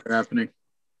 Damn. You don't want that happening.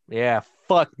 Yeah,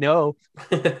 fuck no.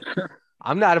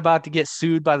 I'm not about to get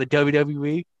sued by the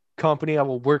WWE company I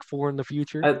will work for in the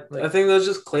future. I think they'll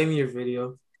just claim your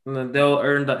video, and then they'll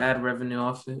earn the ad revenue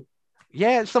off it.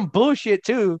 Yeah, it's some bullshit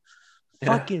too.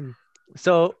 Yeah. Fucking.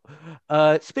 So,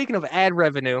 speaking of ad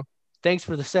revenue, thanks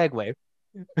for the segue.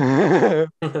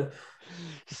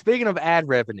 Speaking of ad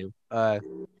revenue,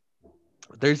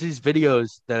 there's these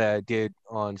videos that I did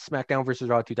on SmackDown versus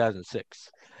Raw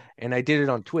 2006, and I did it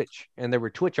on Twitch, and there were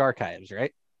Twitch archives,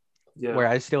 right? Yeah. Where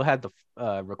I still had the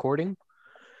recording,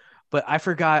 but I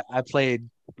forgot I played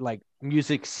like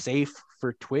music safe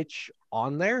for Twitch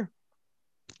on there,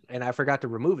 and I forgot to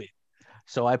remove it.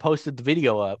 So I posted the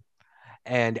video up,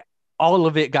 and all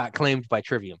of it got claimed by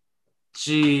Trivium.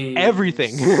 Jeez.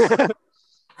 Everything.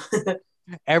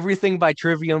 Everything by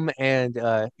Trivium, and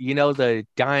you know the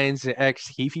Dines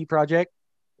X Heafy project?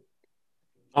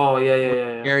 Oh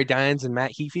yeah. Gary Dines and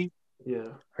Matt Heafy? Yeah.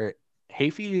 Or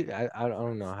Heafy? I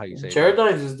don't know how you say Jared it.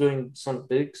 Dines is doing some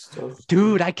big stuff.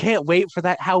 Dude, I can't wait for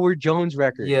that Howard Jones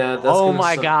record. Yeah, that's oh gonna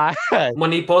my suck. god. When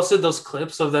he posted those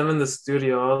clips of them in the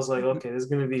studio, I was like, okay, this is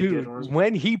gonna be a good one.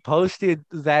 When he posted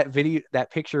that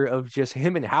picture of just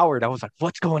him and Howard, I was like,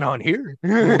 what's going on here?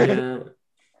 Yeah.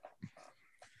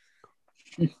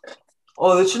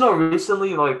 Oh, did you know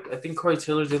recently? Like, I think Corey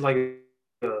Taylor did like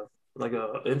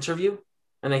a interview,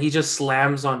 and then he just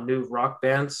slams on new rock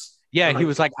bands. Yeah, and, he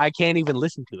was like, I can't even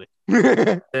listen to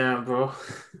it. Damn, bro,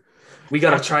 we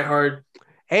gotta try hard.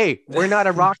 Hey, we're not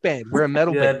a rock band. We're a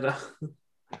metal band. No.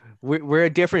 We're a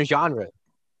different genre.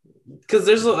 Because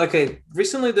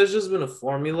recently there's just been a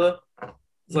formula.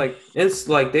 It's like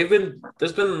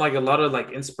there's been like a lot of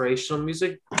like inspirational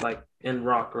music like in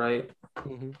rock, right?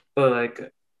 Mm-hmm. But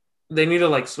like they need to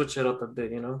like switch it up a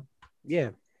bit, you know? Yeah.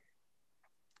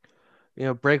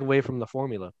 Break away from the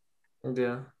formula.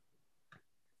 Yeah.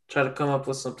 Try to come up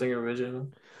with something original.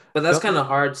 But that's kind of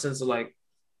hard since like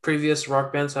previous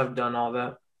rock bands have done all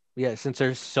that. Yeah, since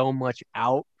there's so much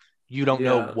out, you don't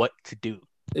know what to do.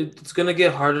 It's going to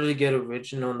get harder to get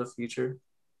original in the future.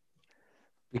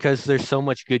 Because there's so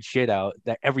much good shit out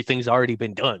that everything's already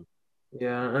been done.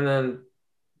 Yeah, and then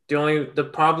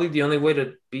probably the only way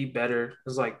to be better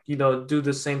is like, do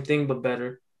the same thing but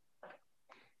better.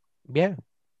 Yeah.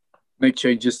 Make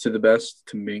changes to the best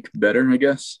to make better, I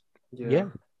guess. Yeah.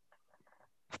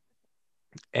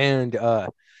 And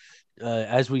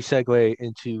as we segue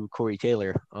into Corey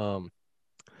Taylor,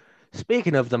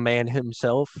 speaking of the man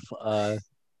himself,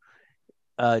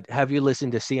 have you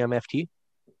listened to CMFT?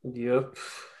 Yep.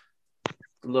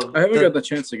 I haven't got the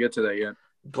chance to get to that yet.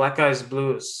 Black Eyes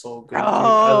Blue is so good. Oh, dude.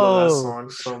 I love that song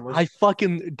so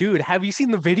much. Dude, have you seen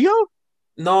the video?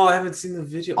 No, I haven't seen the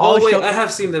video. I'll Oh wait, show I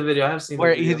have seen the video. I have seen the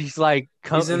where video. he's like,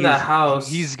 He's in that house.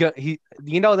 he,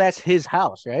 that's his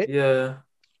house, right? Yeah.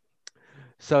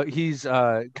 So he's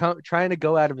trying to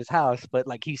go out of his house, but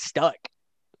like he's stuck.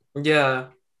 Yeah.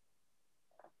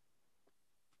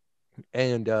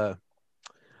 And the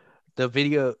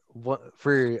video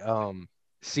for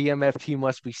CMFT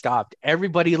must be stopped.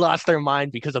 Everybody lost their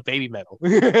mind because of Baby Metal.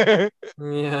 Yeah.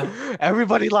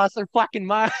 Everybody lost their fucking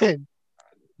mind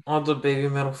All the Baby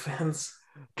Metal fans.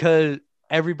 because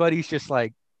everybody's just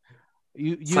like,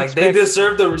 It's like they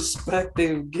deserve the respect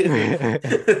they get.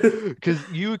 Because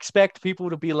you expect people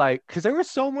to be like, because there were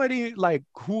so many like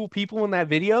cool people in that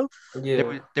video.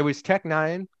 Yeah. There was Tech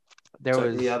Nine. There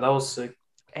was that was sick.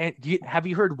 And have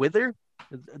you heard Wither,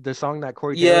 the song that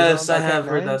Corey Taylor's Yes, on I by have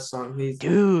Tech heard Nine? that song.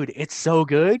 Dude, it's so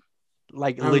good.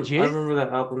 Like legit. I remember that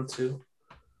album too.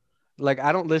 Like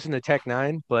I don't listen to Tech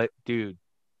Nine, but dude,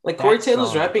 like Corey that Taylor's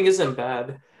song- rapping isn't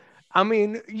bad. I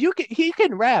mean, he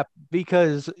can rap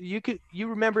because you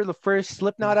remember the first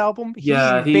Slipknot album?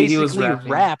 Yeah, he was basically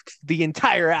rapping. rapped the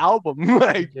entire album.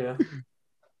 Like Yeah.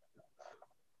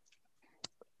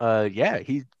 yeah,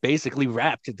 he basically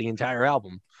rapped the entire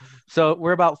album. So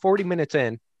we're about 40 minutes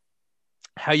in.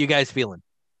 How you guys feeling?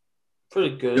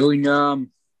 Pretty good. Feeling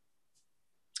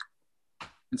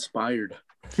inspired.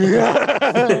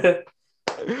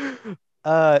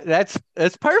 That's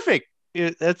perfect.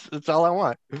 That's all I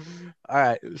want. All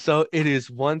right. So it is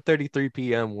 1:33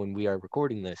 p.m. when we are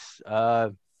recording this.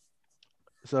 So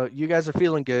you guys are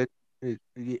feeling good.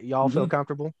 Y'all feel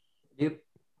comfortable? Yep.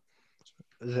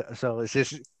 So is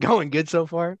this going good so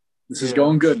far? This is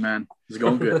going good, man. This is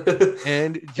going good.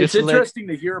 And it's interesting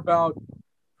to hear about,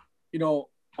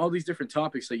 all these different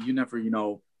topics that you never,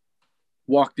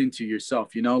 walked into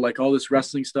yourself, like all this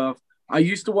wrestling stuff. I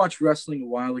used to watch wrestling a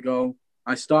while ago.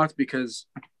 I stopped because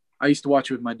I used to watch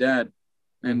it with my dad,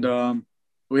 and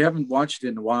we haven't watched it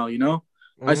in a while,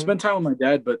 I spend time with my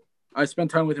dad, but I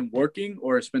spend time with him working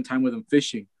or I spend time with him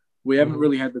fishing. We haven't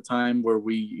really had the time where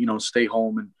we, stay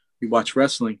home and we watch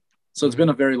wrestling. So it's been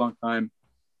a very long time.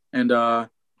 And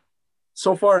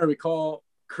so far I recall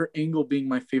Kurt Angle being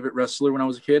my favorite wrestler when I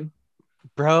was a kid.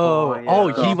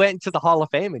 Bro, he went into the Hall of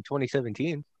Fame in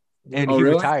 2017 and he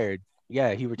retired.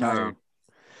 Yeah, he retired.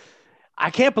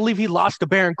 I can't believe he lost to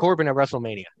Baron Corbin at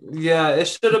WrestleMania. Yeah, it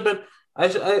should have been.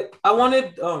 I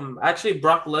wanted actually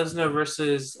Brock Lesnar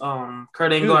versus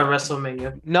Kurt Angle at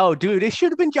WrestleMania. No, dude, it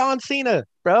should have been John Cena,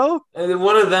 bro. And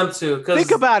one of them too.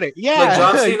 Think about it. Yeah, like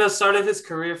John Cena started his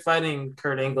career fighting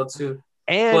Kurt Angle too.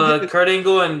 But Kurt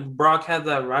Angle and Brock had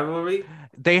that rivalry.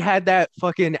 They had that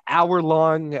fucking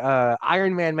hour-long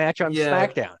Iron Man match on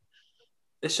SmackDown.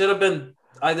 It should have been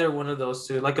either one of those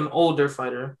two, like an older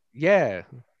fighter. Yeah.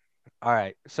 All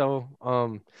right. So,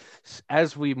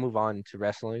 as we move on to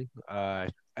wrestling,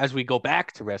 as we go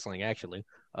back to wrestling, actually,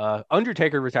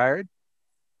 Undertaker retired.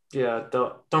 Yeah.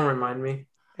 Don't remind me.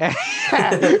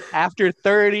 After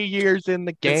 30 years in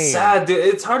the game. It's sad, dude.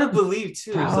 It's hard to believe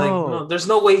too. Bro, it's like no, there's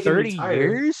no way he 30 retired.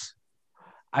 years.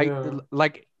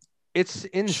 It's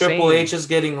insane. Triple H is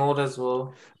getting old as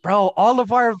well. Bro, all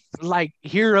of our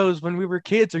heroes when we were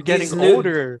kids are getting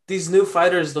older. These new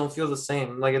fighters don't feel the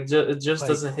same. Like it just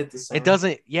doesn't hit the same. It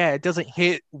doesn't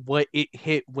hit what it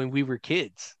hit when we were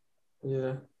kids.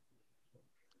 Yeah.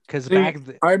 Because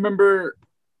I remember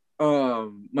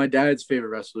my dad's favorite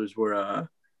wrestlers were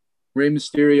Rey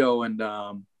Mysterio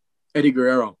and Eddie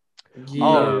Guerrero.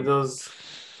 Yeah, those.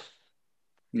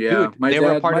 Yeah, dude, they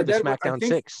were a part of the SmackDown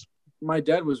 6. My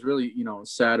dad was really,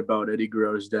 sad about Eddie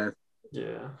Guerrero's death.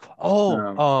 Yeah.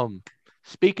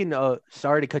 Speaking of,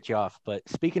 sorry to cut you off, but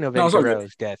speaking of Eddie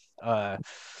Guerrero's death,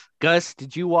 Gus,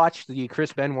 did you watch the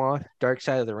Chris Benoit Dark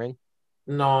Side of the Ring?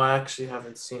 No, I actually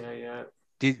haven't seen it yet.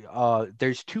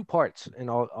 There's 2 parts, and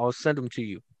I'll send them to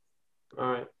you. All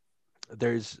right.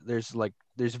 There's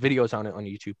videos on it on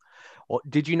YouTube. Well,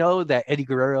 did you know that Eddie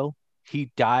Guerrero,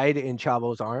 he died in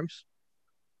Chavo's arms?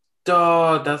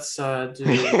 Oh, that's sad, dude.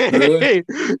 Really?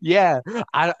 Yeah.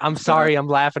 I'm sorry I'm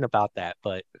laughing about that,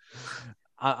 but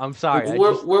I'm sorry.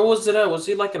 Where was it at? Was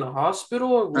he like in a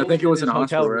hospital? Or I think it was in a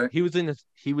hospital, right? He was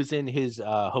in his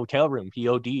hotel room. He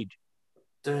OD'd.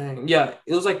 Dang. Yeah,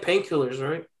 it was like painkillers,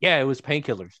 right? Yeah, it was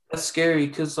painkillers. That's scary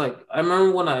because I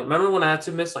remember when I had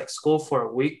to miss like school for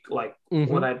a week, like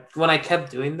when I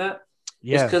kept doing that.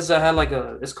 Yeah. It's because I had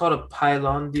it's called a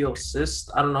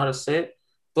pylondiocyst. I don't know how to say it,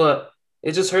 but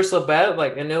it just hurt so bad,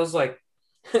 and it was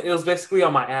basically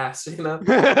on my ass,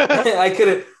 I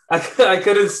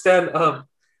couldn't stand up,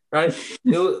 right?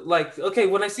 It was okay,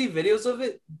 when I see videos of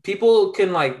it, people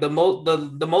can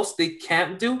the most they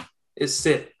can't do is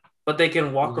sit, but they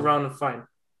can walk around and fine.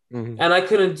 And I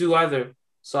couldn't do either.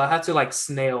 so I had to like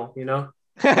snail,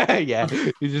 Yeah,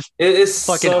 you just It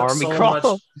fucking sucks army so much.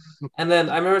 crawl. And then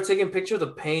I remember taking a picture of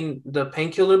the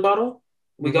painkiller bottle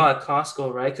we Hmm. got at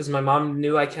Costco, right? Because my mom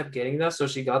knew I kept getting that, so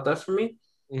she got that for me,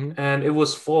 Hmm. and it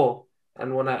was full.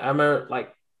 And when I remember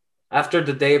like after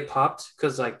the day it popped,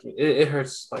 because like it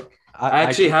hurts. Like I I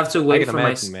actually can have to I wait can for my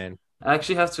imagine, man. I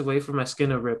actually have to wait for my skin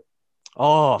to rip.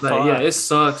 Oh Like yeah, fuck. it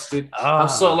sucks, dude. Ah,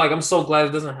 I'm so glad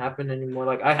it doesn't happen anymore.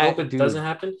 Like I hope it dude. doesn't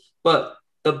happen. But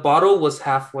the bottle was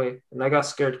halfway, and I got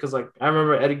scared because like I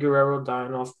remember Eddie Guerrero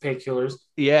dying off painkillers.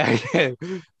 Yeah.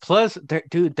 Plus,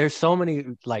 dude, there's so many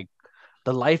like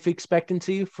the life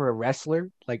expectancy for a wrestler,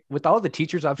 like with all the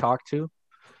teachers I've talked to,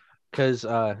 because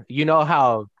you know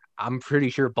how I'm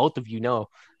pretty sure both of you know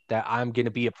that I'm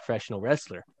gonna be a professional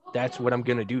wrestler. That's what I'm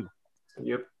gonna do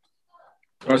Yep.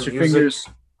 Cross And your music. fingers.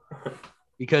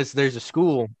 because there's a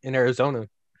school in Arizona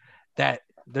that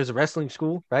there's a wrestling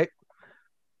school, right?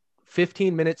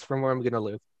 15 minutes from where I'm gonna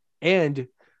live, and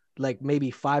like maybe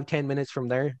 5-10 minutes from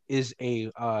there is a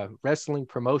wrestling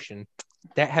promotion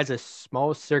that has a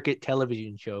small circuit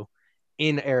television show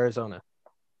in Arizona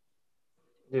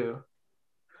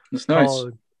That's nice.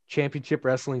 called Championship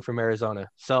Wrestling from Arizona.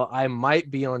 So I might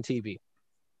be on TV.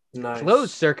 Closed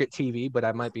Nice. circuit TV, but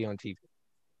I might be on TV.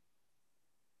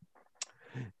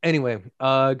 Anyway,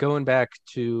 going back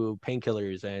to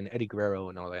painkillers and Eddie Guerrero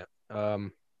and all that.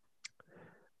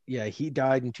 Yeah, he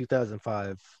died in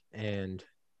 2005. And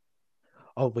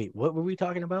oh wait, what were we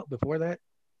talking about before that?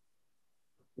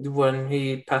 When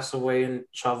he passed away in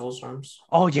Chavo's arms.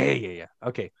 Oh yeah.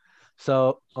 Okay,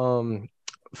 so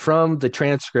from the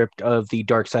transcript of the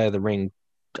Dark Side of the Ring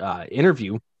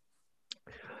interview,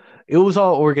 it was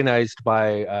all organized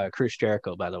by Chris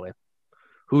Jericho, by the way,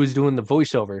 who was doing the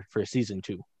voiceover for season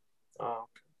 2. Oh,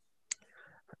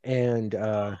 And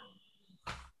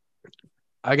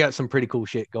I got some pretty cool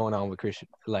shit going on with Chris,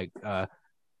 like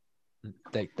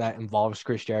that involves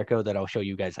Chris Jericho that I'll show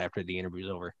you guys after the interview's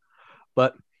over.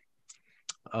 But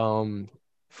from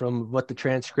what the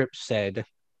transcript said,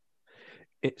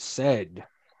 it said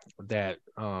that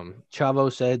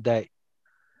Chavo said that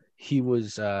he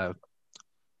was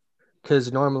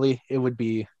because normally it would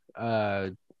be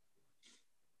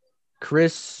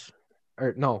Chris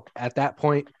or no, at that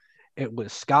point it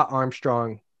was Scott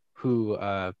Armstrong who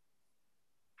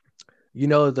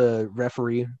the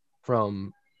referee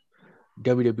from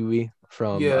WWE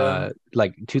from yeah,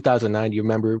 like 2009. You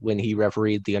remember when he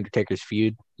refereed the Undertaker's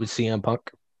feud with CM Punk?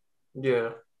 yeah,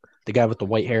 The guy with the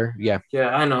white hair? Yeah. yeah.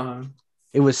 I know him.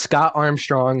 It was Scott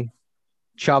Armstrong,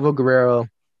 Chavo Guerrero,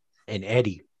 and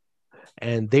Eddie.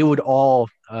 And they would all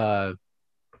of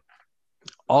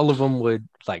them would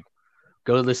like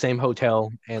go to the same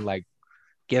hotel and like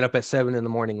get up at 7 in the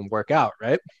morning and work out,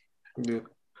 right? Yeah.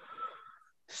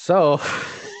 So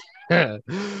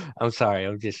I'm sorry.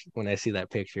 I'm just when I see that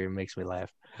picture, it makes me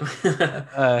laugh.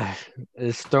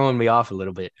 It's throwing me off a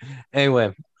little bit.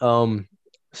 Anyway,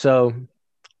 so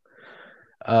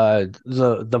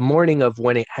the morning of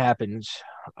when it happens,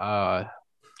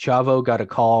 Chavo got a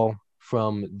call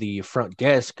from the front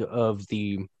desk of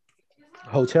the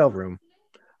hotel room,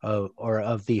 or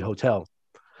of the hotel,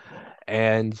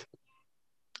 and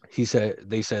they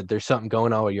said there's something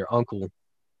going on with your uncle.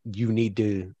 You need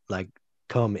to like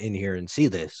come in here and see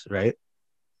this, right?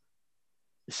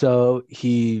 So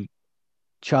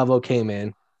Chavo came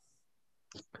in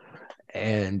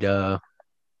and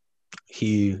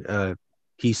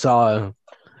he saw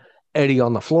Eddie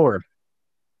on the floor,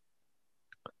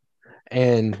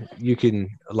 and you can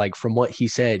like from what he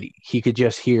said, he could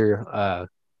just hear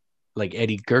like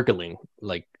Eddie gurgling,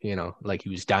 like like he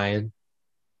was dying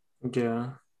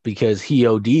Yeah. because he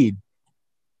OD'd,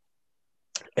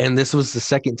 and this was the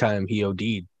second time he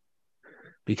OD'd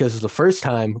because the first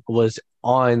time was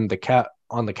on the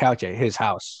couch at his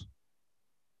house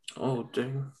Oh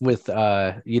dang. with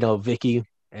Vicky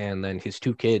and then his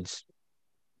 2 kids.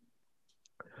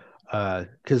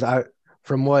 Because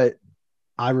from what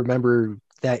I remember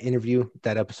that interview,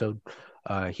 that episode,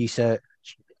 he said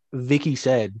Vicky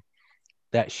said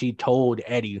that she told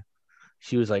Eddie,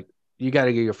 she was like, "You got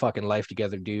to get your fucking life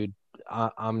together, dude.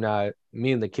 I'm not.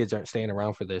 Me and the kids aren't staying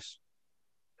around for this."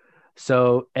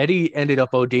 So Eddie ended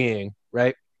up ODing,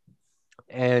 right?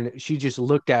 And she just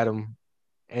looked at him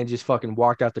and just fucking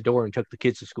walked out the door and took the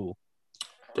kids to school.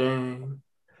 Dang.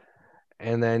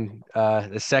 And then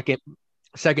the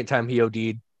second time he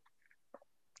OD'd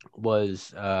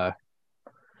was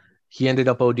he ended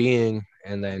up ODing,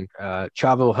 and then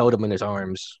Chavo held him in his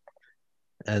arms,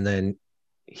 and then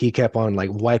he kept on like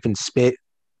wiping spit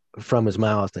from his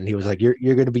mouth, and he was like,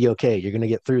 "You're gonna be okay. You're gonna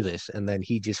get through this." And then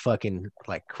he just fucking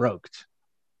like croaked.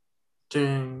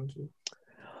 Dang.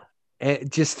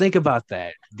 And just think about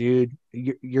that, dude.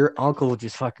 Your uncle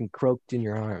just fucking croaked in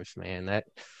your arms, man. That,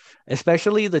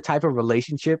 especially the type of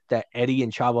relationship that Eddie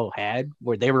and Chavo had,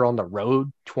 where they were on the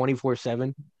road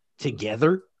 24/7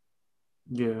 together.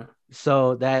 Yeah.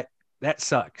 So that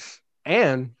sucks.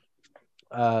 And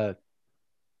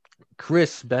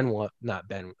Chris Benoit, not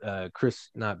Ben, Chris,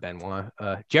 not Benoit,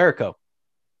 Jericho.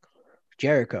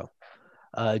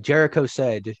 Jericho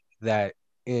said that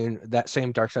in that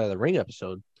same Dark Side of the Ring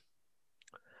episode,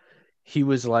 he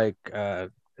was like,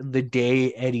 the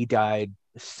day Eddie died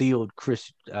sealed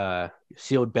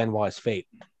Benoit's fate.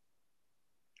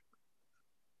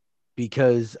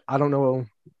 Because I don't know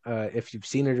if you've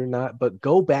seen it or not, but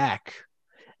go back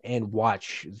and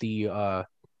watch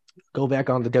go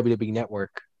back on the WWE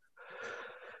Network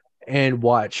and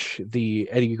watch the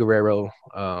Eddie Guerrero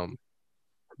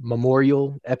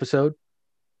memorial episode.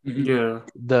 Yeah.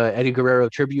 The Eddie Guerrero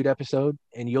tribute episode,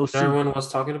 and you'll see everyone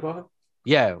was talking about it.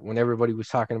 Yeah, when everybody was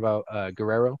talking about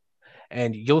Guerrero,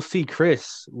 and you'll see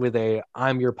Chris with a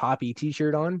 "I'm Your Poppy"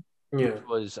 T-shirt on, Yeah. which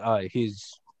was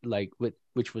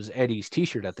which was Eddie's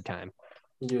T-shirt at the time.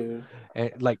 Yeah.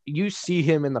 And like you see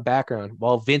him in the background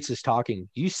while Vince is talking,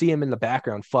 you see him in the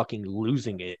background fucking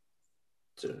losing it.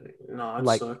 No, it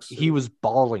like sucks. He was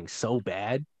bawling so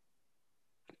bad.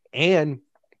 And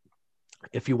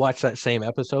if you watch that same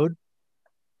episode,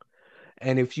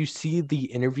 and if you see the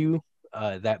interview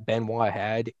that Benoit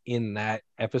had in that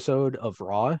episode of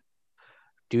Raw,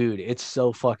 dude, it's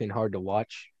so fucking hard to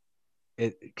watch.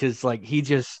 It because like he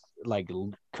just like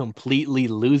completely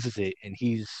loses it, and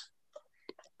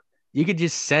you could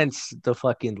just sense the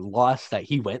fucking loss that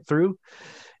he went through.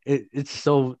 It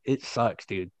sucks,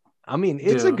 dude. I mean,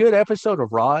 it's a good episode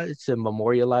of Raw. It's to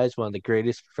memorialize one of the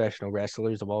greatest professional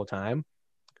wrestlers of all time.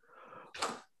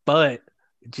 But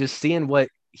just seeing what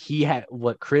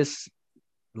Chris,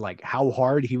 like how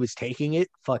hard he was taking it,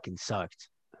 fucking sucked.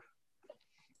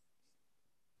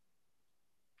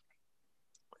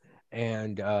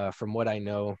 And from what I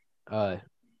know,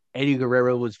 Eddie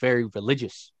Guerrero was very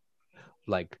religious.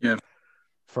 Like, yeah.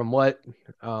 From what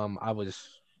I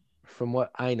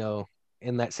know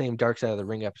in that same Dark Side of the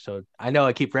Ring episode, I know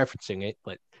I keep referencing it,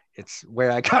 but it's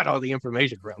where I got all the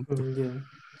information from. Yeah.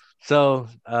 So,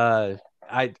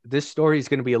 this story is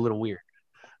going to be a little weird.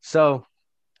 So,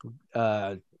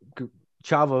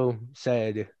 Chavo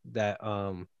said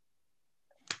that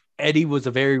Eddie was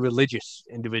a very religious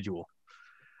individual.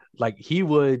 Like, he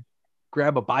would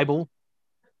grab a Bible,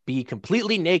 be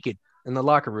completely naked in the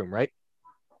locker room, right?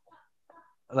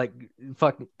 Like,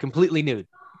 fucking completely nude,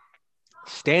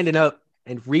 standing up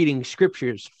and reading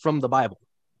scriptures from the Bible.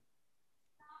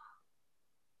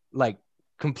 Like,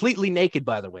 completely naked,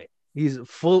 by the way. He's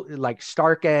full, like,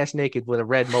 stark ass naked with a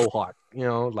red mohawk. You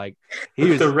know, like he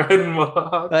was the red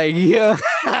mohawk. Like, yeah,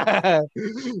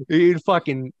 he'd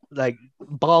fucking like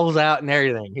balls out and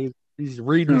everything. He's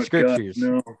reading scriptures.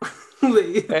 God, no.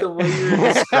 The way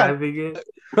you're describing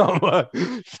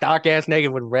it. Stock ass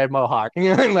naked with a red mohawk.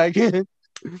 Like, all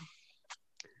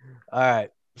right.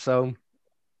 So,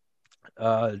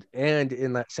 and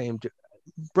in that same,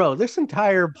 bro, this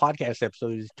entire podcast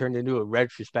episode is turned into a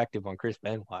retrospective on Chris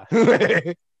Benoit.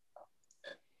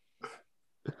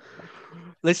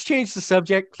 Let's change the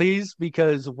subject, please,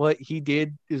 because what he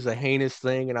did is a heinous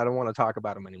thing, and I don't want to talk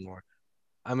about him anymore.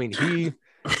 I mean,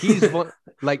 he's one,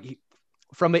 like,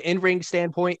 from an in-ring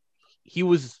standpoint, he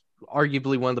was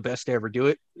arguably one of the best to ever do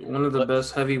it. One of the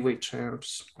best heavyweight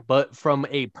champs. But from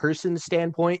a person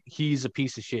standpoint, he's a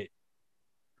piece of shit.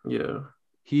 Yeah.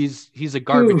 He's a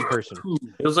garbage person.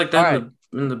 It was like that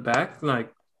in the back,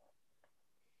 like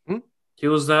he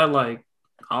was that like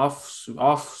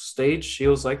off stage. He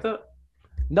was like that.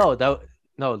 No,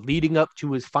 leading up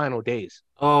to his final days.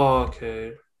 Oh,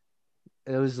 okay.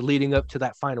 It was leading up to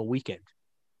that final weekend.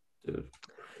 Dude.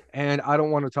 And I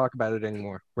don't want to talk about it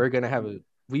anymore. We're gonna have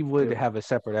have a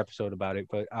separate episode about it,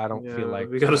 but I don't feel like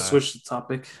we gotta switch the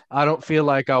topic. I don't feel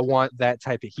like I want that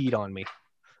type of heat on me.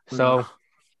 So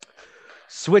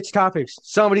switch topics.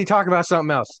 Somebody talk about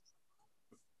something else.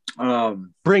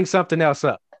 Bring something else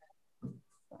up.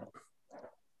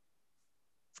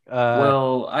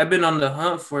 Well, I've been on the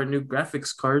hunt for a new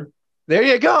graphics card. There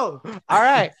you go. All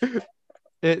right.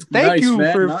 Thank you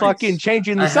for fucking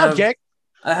changing the subject.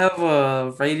 I have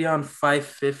a Radeon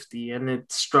 550 and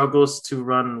it struggles to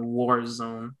run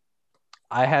Warzone.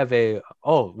 I have for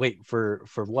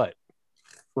what?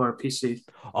 For a PC.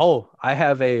 Oh, I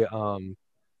have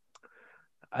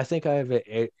I think I have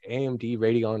a AMD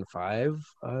Radeon 5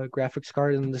 graphics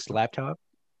card in this laptop.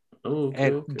 Oh,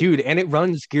 okay, dude, and it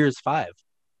runs Gears 5.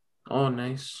 Oh,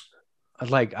 nice.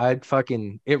 Like I'd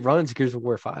fucking it runs Gears of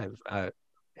War 5.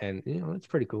 And it's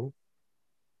pretty cool.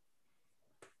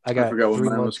 I got forgot what 3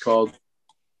 mine was months. called.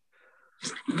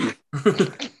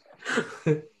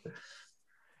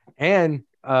 And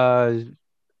I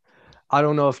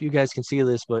don't know if you guys can see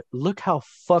this, but look how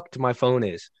fucked my phone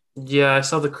is. Yeah, I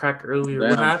saw the crack earlier. Damn.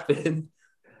 What happened?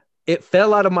 It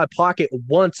fell out of my pocket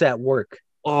once at work.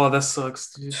 Oh, that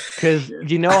sucks, dude. Because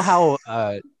you know how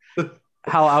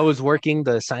I was working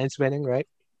the science vending, right?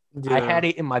 Yeah. I had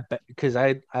it in my because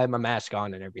I had my mask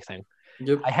on and everything.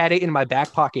 Yep. I had it in my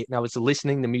back pocket and I was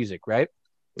listening to music, right?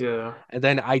 Yeah. And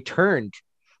then I turned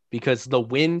because the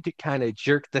wind kind of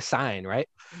jerked the sign, right?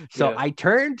 So Yeah. I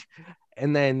turned,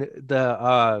 and then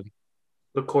the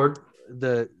cord,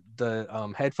 the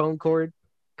headphone cord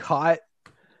caught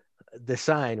the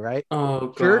sign, right? Oh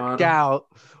god. Jerked out,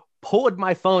 pulled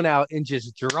my phone out, and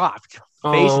just dropped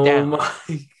face down. Oh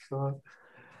my god.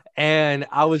 And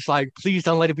I was like, please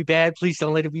don't let it be bad. Please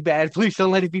don't let it be bad. Please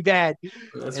don't let it be bad.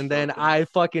 That's and then fucking... I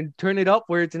fucking turn it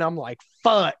upwards and I'm like,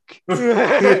 fuck. See,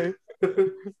 if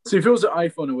it was an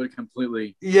iPhone, it would have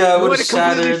completely... Yeah, it would have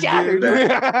completely shattered.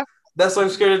 That's why I'm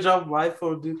scared to drop my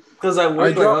phone, dude. Because I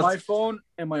dropped my phone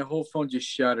and my whole phone just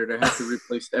shattered. I had to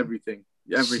replace everything.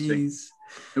 Jeez.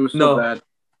 It was so bad.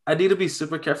 I need to be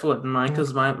super careful with mine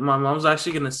because my mom's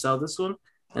actually going to sell this one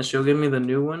and she'll give me the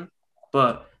new one.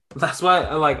 But... that's why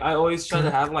I always try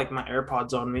to have like my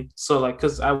AirPods on me. So like,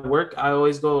 cause at work I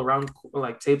always go around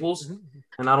like tables,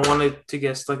 and I don't want it to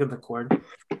get stuck in the cord.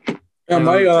 At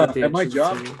my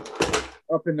job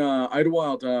up in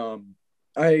Idlewild,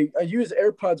 I use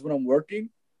AirPods when I'm working,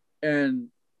 and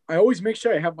I always make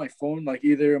sure I have my phone like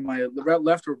either in my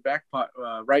left or back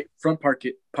right front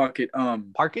pocket. Park it.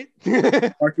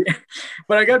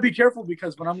 But I gotta be careful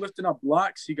because when I'm lifting up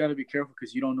blocks, you gotta be careful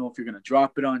because you don't know if you're gonna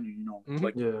drop it on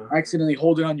you. Accidentally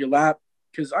hold it on your lap.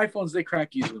 Because iPhones, they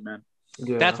crack easily, man.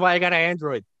 Yeah. That's why I got an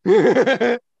Android. Get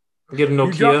a Nokia.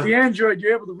 You drop the Android,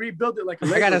 you're able to rebuild it like a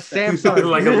Lego I got a Samsung,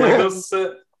 like a Lego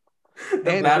set.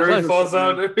 The battery falls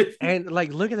out. And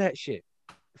like, look at that shit.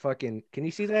 Fucking, can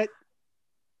you see that?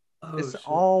 Oh, it's shit.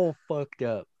 all fucked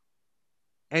up.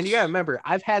 And you gotta remember,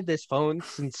 I've had this phone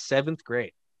since 7th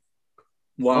grade.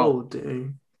 Wow. Oh,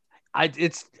 dang.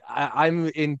 I'm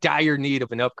in dire need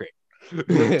of an upgrade.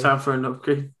 Time for an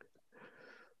upgrade.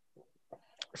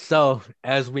 So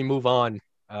as we move on,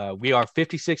 we are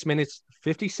 56 minutes,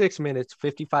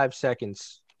 55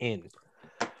 seconds in.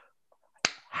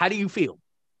 How do you feel?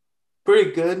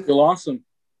 Pretty good. Feel awesome.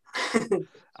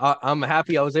 I'm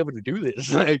happy I was able to do this.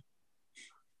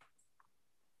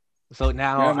 So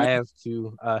now I have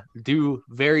to do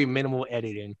very minimal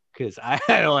editing because I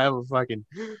don't have a fucking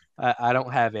I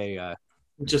don't have a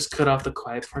just cut off the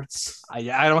quiet parts.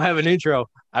 I don't have an intro.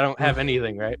 I don't have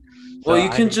anything, right? Well, you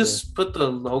can just put the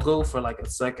logo for like a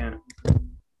second,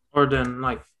 or then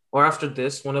or after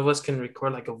this, one of us can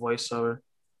record like a voiceover,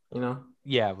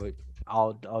 Yeah, but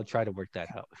I'll try to work that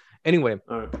out. Anyway,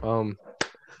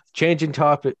 changing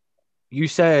topic. You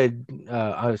said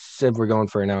I said we're going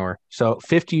for an hour, so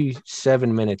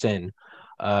 57 minutes in.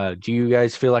 Do you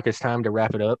guys feel like it's time to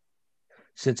wrap it up?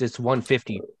 Since it's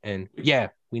 1:50, and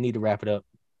we need to wrap it up.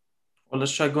 Well,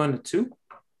 let's try going to 2.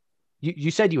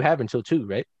 You said you have until 2,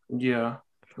 right? Yeah,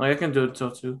 I can do it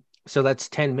till 2. So that's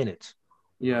 10 minutes.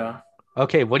 Yeah.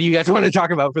 Okay, what do you guys want to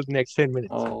talk about for the next 10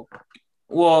 minutes? Oh,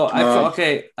 well, I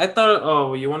thought.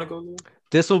 Oh, you want to go?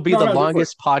 This will be the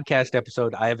longest podcast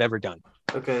episode I have ever done.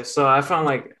 Okay, so I found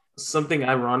like something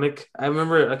ironic. I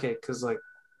remember, because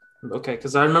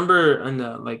I remember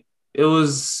in it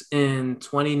was in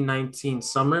 2019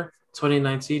 summer,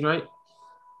 2019, right?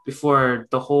 Before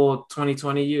the whole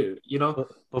 2020 year,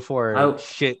 before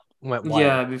shit went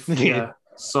wild. Yeah.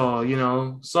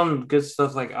 So some good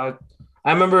stuff. Like I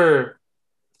remember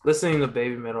listening to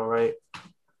Baby Metal, right?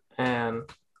 And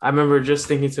I remember just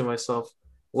thinking to myself,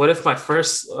 what if my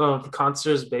first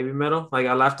concert is Baby Metal? Like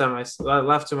I laughed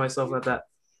to myself at that.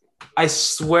 I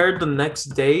swear the next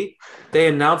day they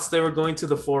announced they were going to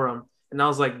the Forum, and I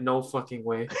was like, no fucking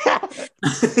way.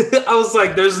 I was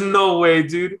like, there's no way,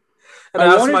 dude. And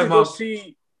I wanted to go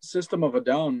see System of a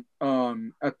Down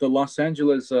at the Los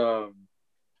Angeles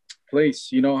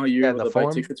place. You know how you're able to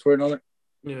buy tickets for it and all that?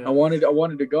 Yeah. I wanted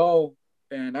to go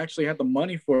and actually had the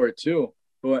money for it too.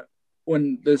 But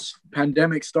when this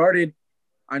pandemic started,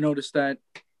 I noticed that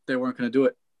they weren't going to do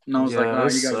it. And I was like, oh,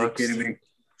 you guys are kidding me.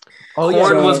 Oh,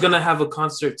 Korn was going to have a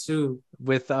concert too.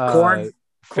 With Korn,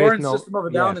 System of a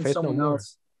Down, and someone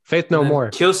else. Faith No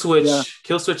More.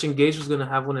 Killswitch Engage was going to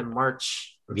have one in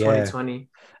March of 2020.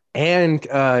 And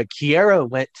Kiara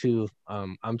went to,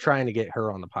 I'm trying to get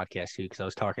her on the podcast too because I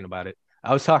was talking about it.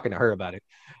 I was talking to her about it,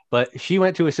 but she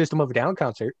went to a System of a Down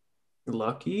concert.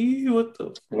 Lucky? What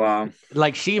the? Wow.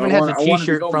 Like she even has a I wanted to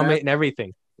T-shirt go, from man. it and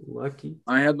everything. Lucky.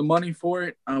 I had the money for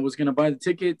it. I was gonna buy the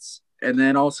tickets, and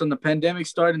then all of a sudden the pandemic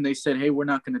started, and they said, "Hey, we're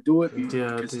not gonna do it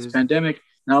because it's pandemic."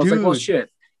 And I was like, "Well, shit."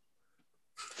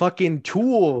 Fucking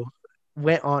Tool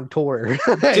went on tour.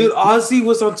 Dude, Ozzy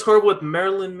was on tour with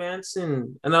Marilyn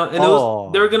Manson, and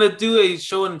they were gonna do a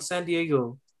show in San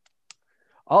Diego.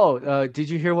 Oh, did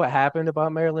you hear what happened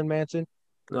about Marilyn Manson?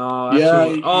 No,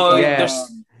 yeah.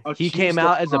 He came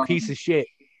out as a piece of shit.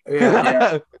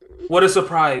 Yeah. What a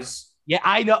surprise. Yeah,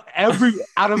 I know.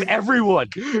 Out of everyone,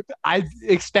 I'm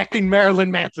expecting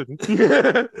Marilyn Manson.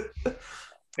 Hey,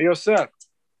 yo, Seth.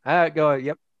 Go.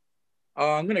 Yep.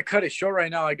 I'm gonna cut it short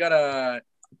right now. I got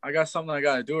something I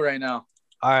gotta do right now.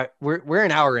 All right, we're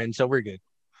an hour in, so we're good.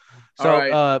 So,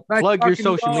 right. Plug your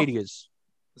social medias.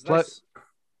 Nice.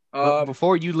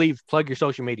 Before you leave, plug your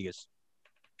social medias.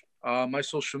 My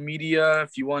social media,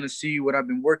 if you want to see what I've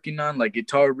been working on, like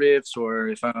guitar riffs or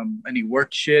if I'm any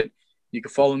work shit, you can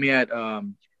follow me at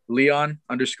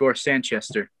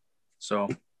Leon_Sanchez. So,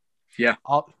 yeah.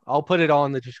 I'll put it all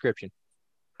in the description.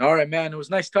 All right, man. It was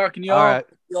nice talking to y'all. All right.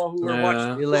 Y'all who are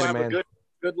watching. See you later, have man. a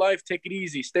good life. Take it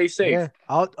easy. Stay safe. Yeah,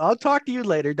 I'll talk to you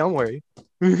later. Don't worry.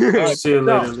 Right, see you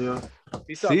later, Leo.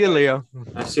 See you, Leo.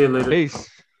 I see you later. Peace.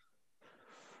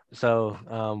 So,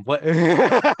 what?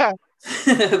 The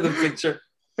picture.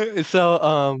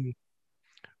 So,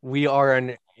 we are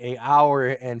an hour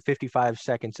and 55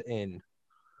 seconds in,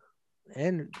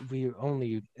 and it's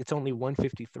only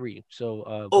 1:53.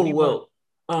 So,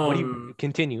 what do you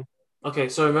continue? Okay,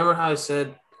 so remember how I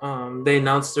said they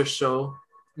announced their show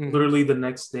literally the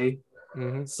next day.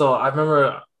 Mm-hmm. So I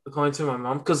remember calling to my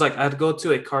mom because like I'd go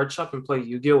to a card shop and play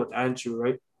Yu-Gi-Oh with Andrew,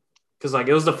 right? Because like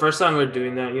it was the first time we were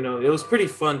doing that. You know, it was pretty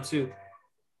fun too.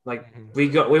 Like we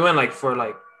went like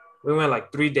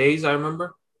 3 days. I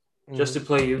remember just to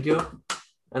play Yu-Gi-Oh,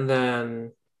 and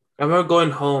then I remember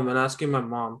going home and asking my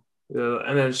mom,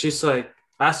 and then she's like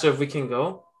asked her if we can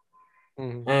go.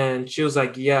 And she was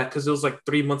like, yeah, because it was like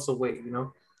 3 months away, you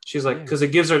know. She's like, because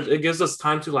it gives us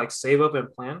time to like save up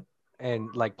and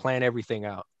plan everything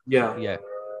out. Yeah.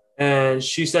 And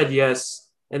she said yes,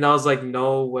 and I was like,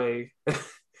 no way.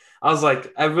 I was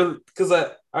like, I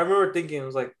remember thinking, I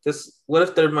was like, what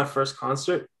if they're my first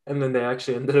concert, and then they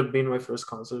actually ended up being my first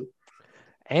concert.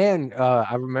 And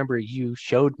I remember you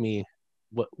showed me.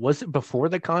 What was it before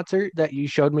the concert that you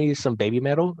showed me some Baby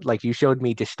Metal? Like you showed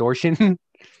me Distortion.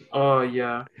 Oh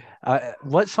yeah.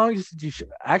 What songs did you?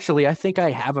 Actually, I think I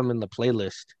have them in the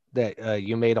playlist that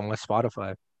you made on my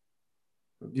Spotify.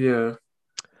 Yeah.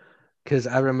 Because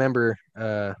I remember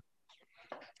I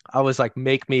was like,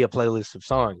 make me a playlist of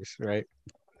songs, right?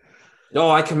 Oh,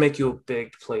 I can make you a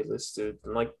big playlist, dude.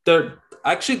 Like their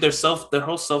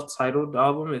whole self-titled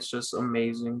album is just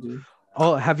amazing, dude.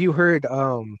 Oh, have you heard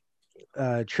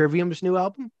Trivium's new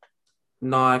album?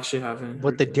 No, I actually haven't.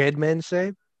 What the Dead Men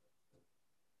Say?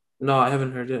 No, I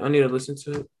haven't heard it. I need to listen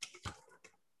to it.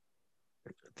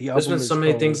 There's been so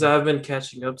many things that I've been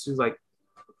catching up to. Like,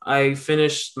 I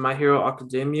finished My Hero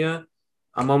Academia.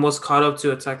 I'm almost caught up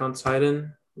to Attack on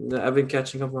Titan. I've been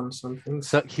catching up on some things.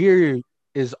 So here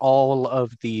is all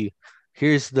of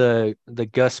here's the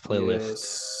Gus playlist.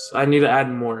 Yes. I need to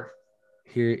add more.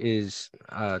 Here is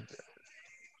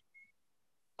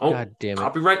God damn it.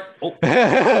 Copyright.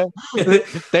 Oh.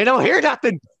 They don't hear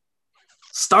nothing.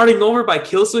 Starting Over by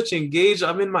Killswitch Engage.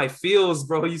 I'm in my feels,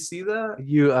 bro. You see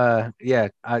that?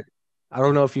 I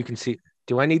don't know if you can see.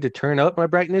 Do I need to turn up my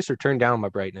brightness or turn down my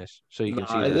brightness so you can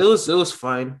see that? It was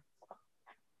fine.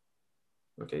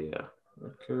 Okay, yeah.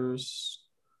 Workers.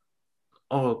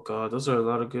 Oh god, those are a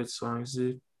lot of good songs,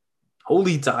 dude.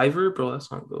 Holy Diver, bro, that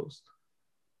song goes.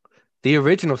 The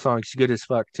original song's good as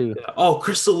fuck too. Yeah. Oh,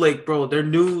 Crystal Lake, bro. Their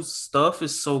new stuff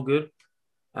is so good.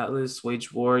 Atlas,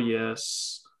 Wage War,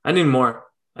 yes. I need more.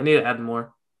 I need to add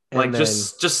more. And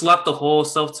just slap the whole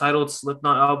self-titled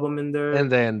Slipknot album in there.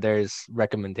 And then there's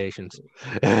recommendations.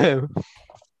 I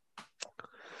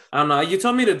don't know. You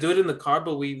told me to do it in the car,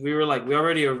 but we were like, we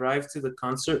already arrived to the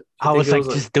concert. I was like,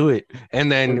 just do it.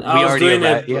 And then we already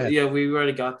arrived. Yeah, we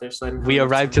already got there. So we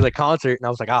arrived to the concert, and I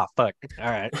was like, fuck. All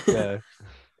right.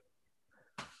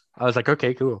 I was like,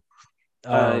 okay, cool.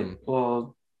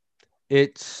 Well,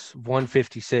 it's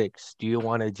 1:56. Do you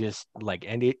want to just like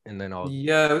end it and then I'll?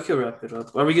 Yeah, we can wrap it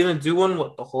up. Are we gonna do one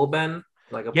with the whole band,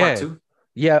 like a part 2?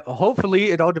 Yeah,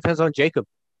 hopefully it all depends on Jacob.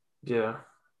 Yeah.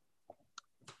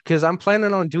 Because I'm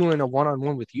planning on doing a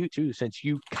one-on-one with you too, since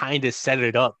you kind of set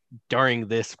it up during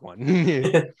this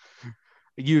one.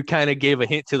 You kind of gave a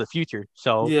hint to the future,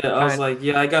 so yeah, I was like,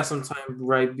 I got some time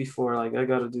right before, like I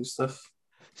gotta do stuff.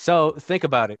 So think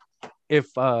about it. If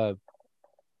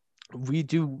we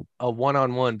do a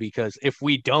one-on-one, because if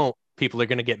we don't, people are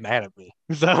gonna get mad at me.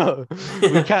 So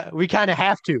we kind of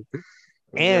have to.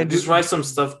 Yeah, just And write some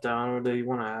stuff down that you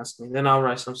want to ask me. Then I'll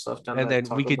write some stuff down that I then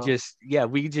we talk could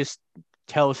about. we could just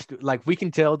tell like we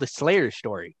can tell the Slayer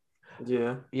story.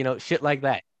 Yeah. Shit like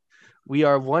that. We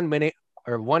are 1 minute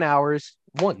or 1 hours,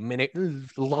 1 minute,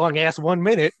 long ass 1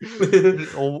 minute,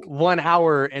 1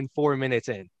 hour and 4 minutes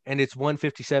in, and it's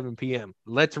 1:57 p.m.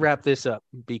 Let's wrap this up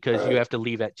because you have to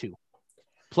leave at 2.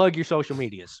 Plug your social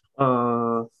medias.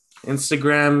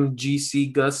 Instagram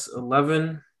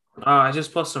GCGus11. I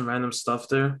just post some random stuff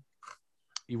there.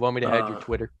 You want me to add your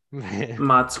Twitter?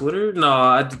 My Twitter? No,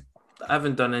 I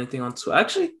haven't done anything on Twitter.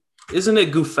 Actually, isn't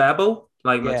it Goofabo?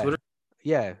 Like my Twitter?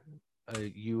 Yeah.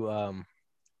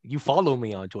 You follow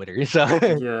me on Twitter. So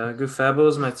yeah, Goofabo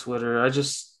is my Twitter. I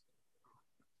just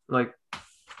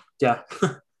yeah.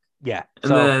 Yeah.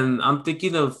 And then I'm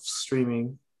thinking of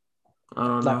streaming. I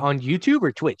don't know. On YouTube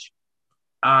or Twitch?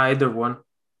 Either one.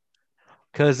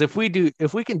 Because if we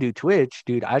can do Twitch,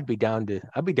 dude, I'd be down to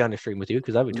stream with you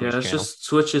because I have a Twitch channel. Just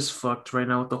Twitch is fucked right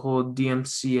now with the whole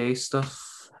DMCA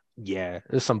stuff. Yeah,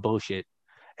 there's some bullshit.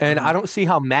 And I don't see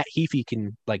how Matt Heafy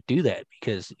can do that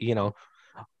because,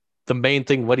 the main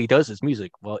thing what he does is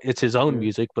music. Well, it's his own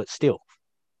music, but still.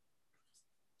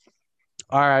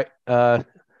 All right.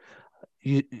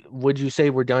 Would you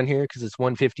say we're done here because it's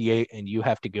 1:58 and you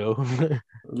have to go?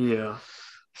 Yeah.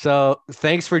 So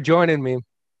thanks for joining me.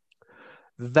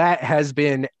 That has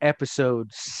been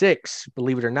episode 6,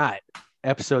 believe it or not.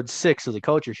 Episode 6 of the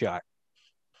Culture Shock.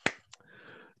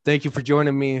 Thank you for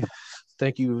joining me.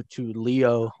 Thank you to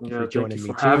Leo for joining me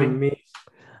too. Having me.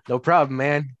 No problem,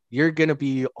 man. You're gonna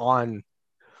be on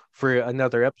for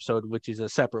another episode, which is a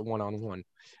separate one-on-one,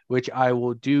 which I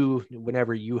will do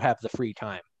whenever you have the free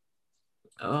time.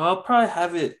 I'll probably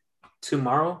have it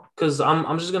tomorrow because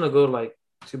I'm just gonna go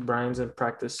to Brian's and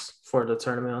practice for the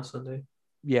tournament on Sunday.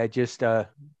 Yeah, just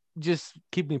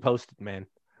keep me posted, man.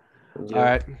 Yeah. All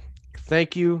right.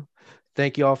 Thank you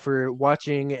all for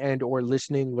watching and or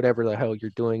listening, whatever the hell you're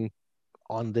doing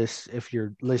on this, if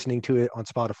you're listening to it on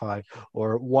Spotify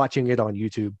or watching it on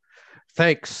YouTube.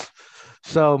 Thanks.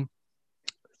 So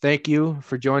thank you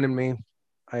for joining me.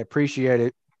 I appreciate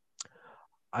it.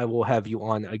 I will have you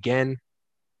on again.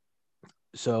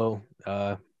 So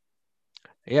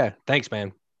yeah, thanks,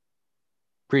 man.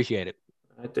 Appreciate it.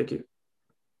 I thank you.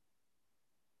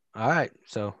 All right,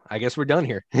 so I guess we're done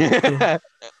here. Yeah,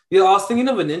 I was thinking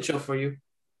of an intro for you.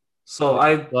 So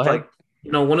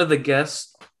one of the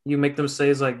guests, you make them say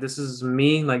is this is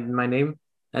me, my name,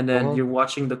 and then you're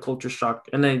watching the Culture Shock,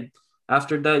 and then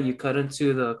after that you cut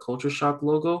into the Culture Shock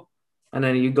logo, and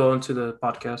then you go into the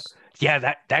podcast.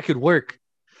 Yeah, that could work.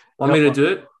 Want me to do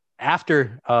it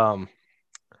after and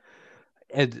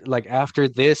after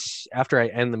this, after I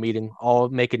end the meeting, I'll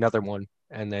make another one,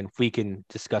 and then we can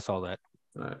discuss all that.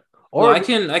 All right. Or I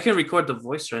can record the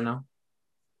voice right now.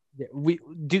 Yeah, we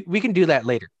can do that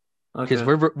later because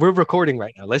we're recording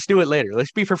right now. Let's do it later.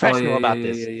 Let's be professional about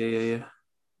this. Yeah.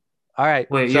 All right.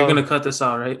 Wait, you're gonna cut this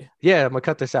out, right? Yeah, I'm gonna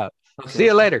cut this out. Okay. See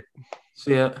you later.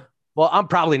 See ya. Well, I'm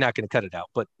probably not gonna cut it out,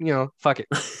 but fuck it.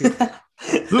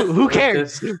 who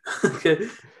cares? Okay.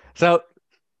 So,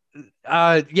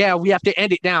 yeah, we have to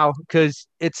end it now because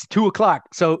it's 2:00.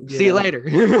 So see you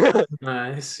later.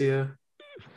 Nice. See ya.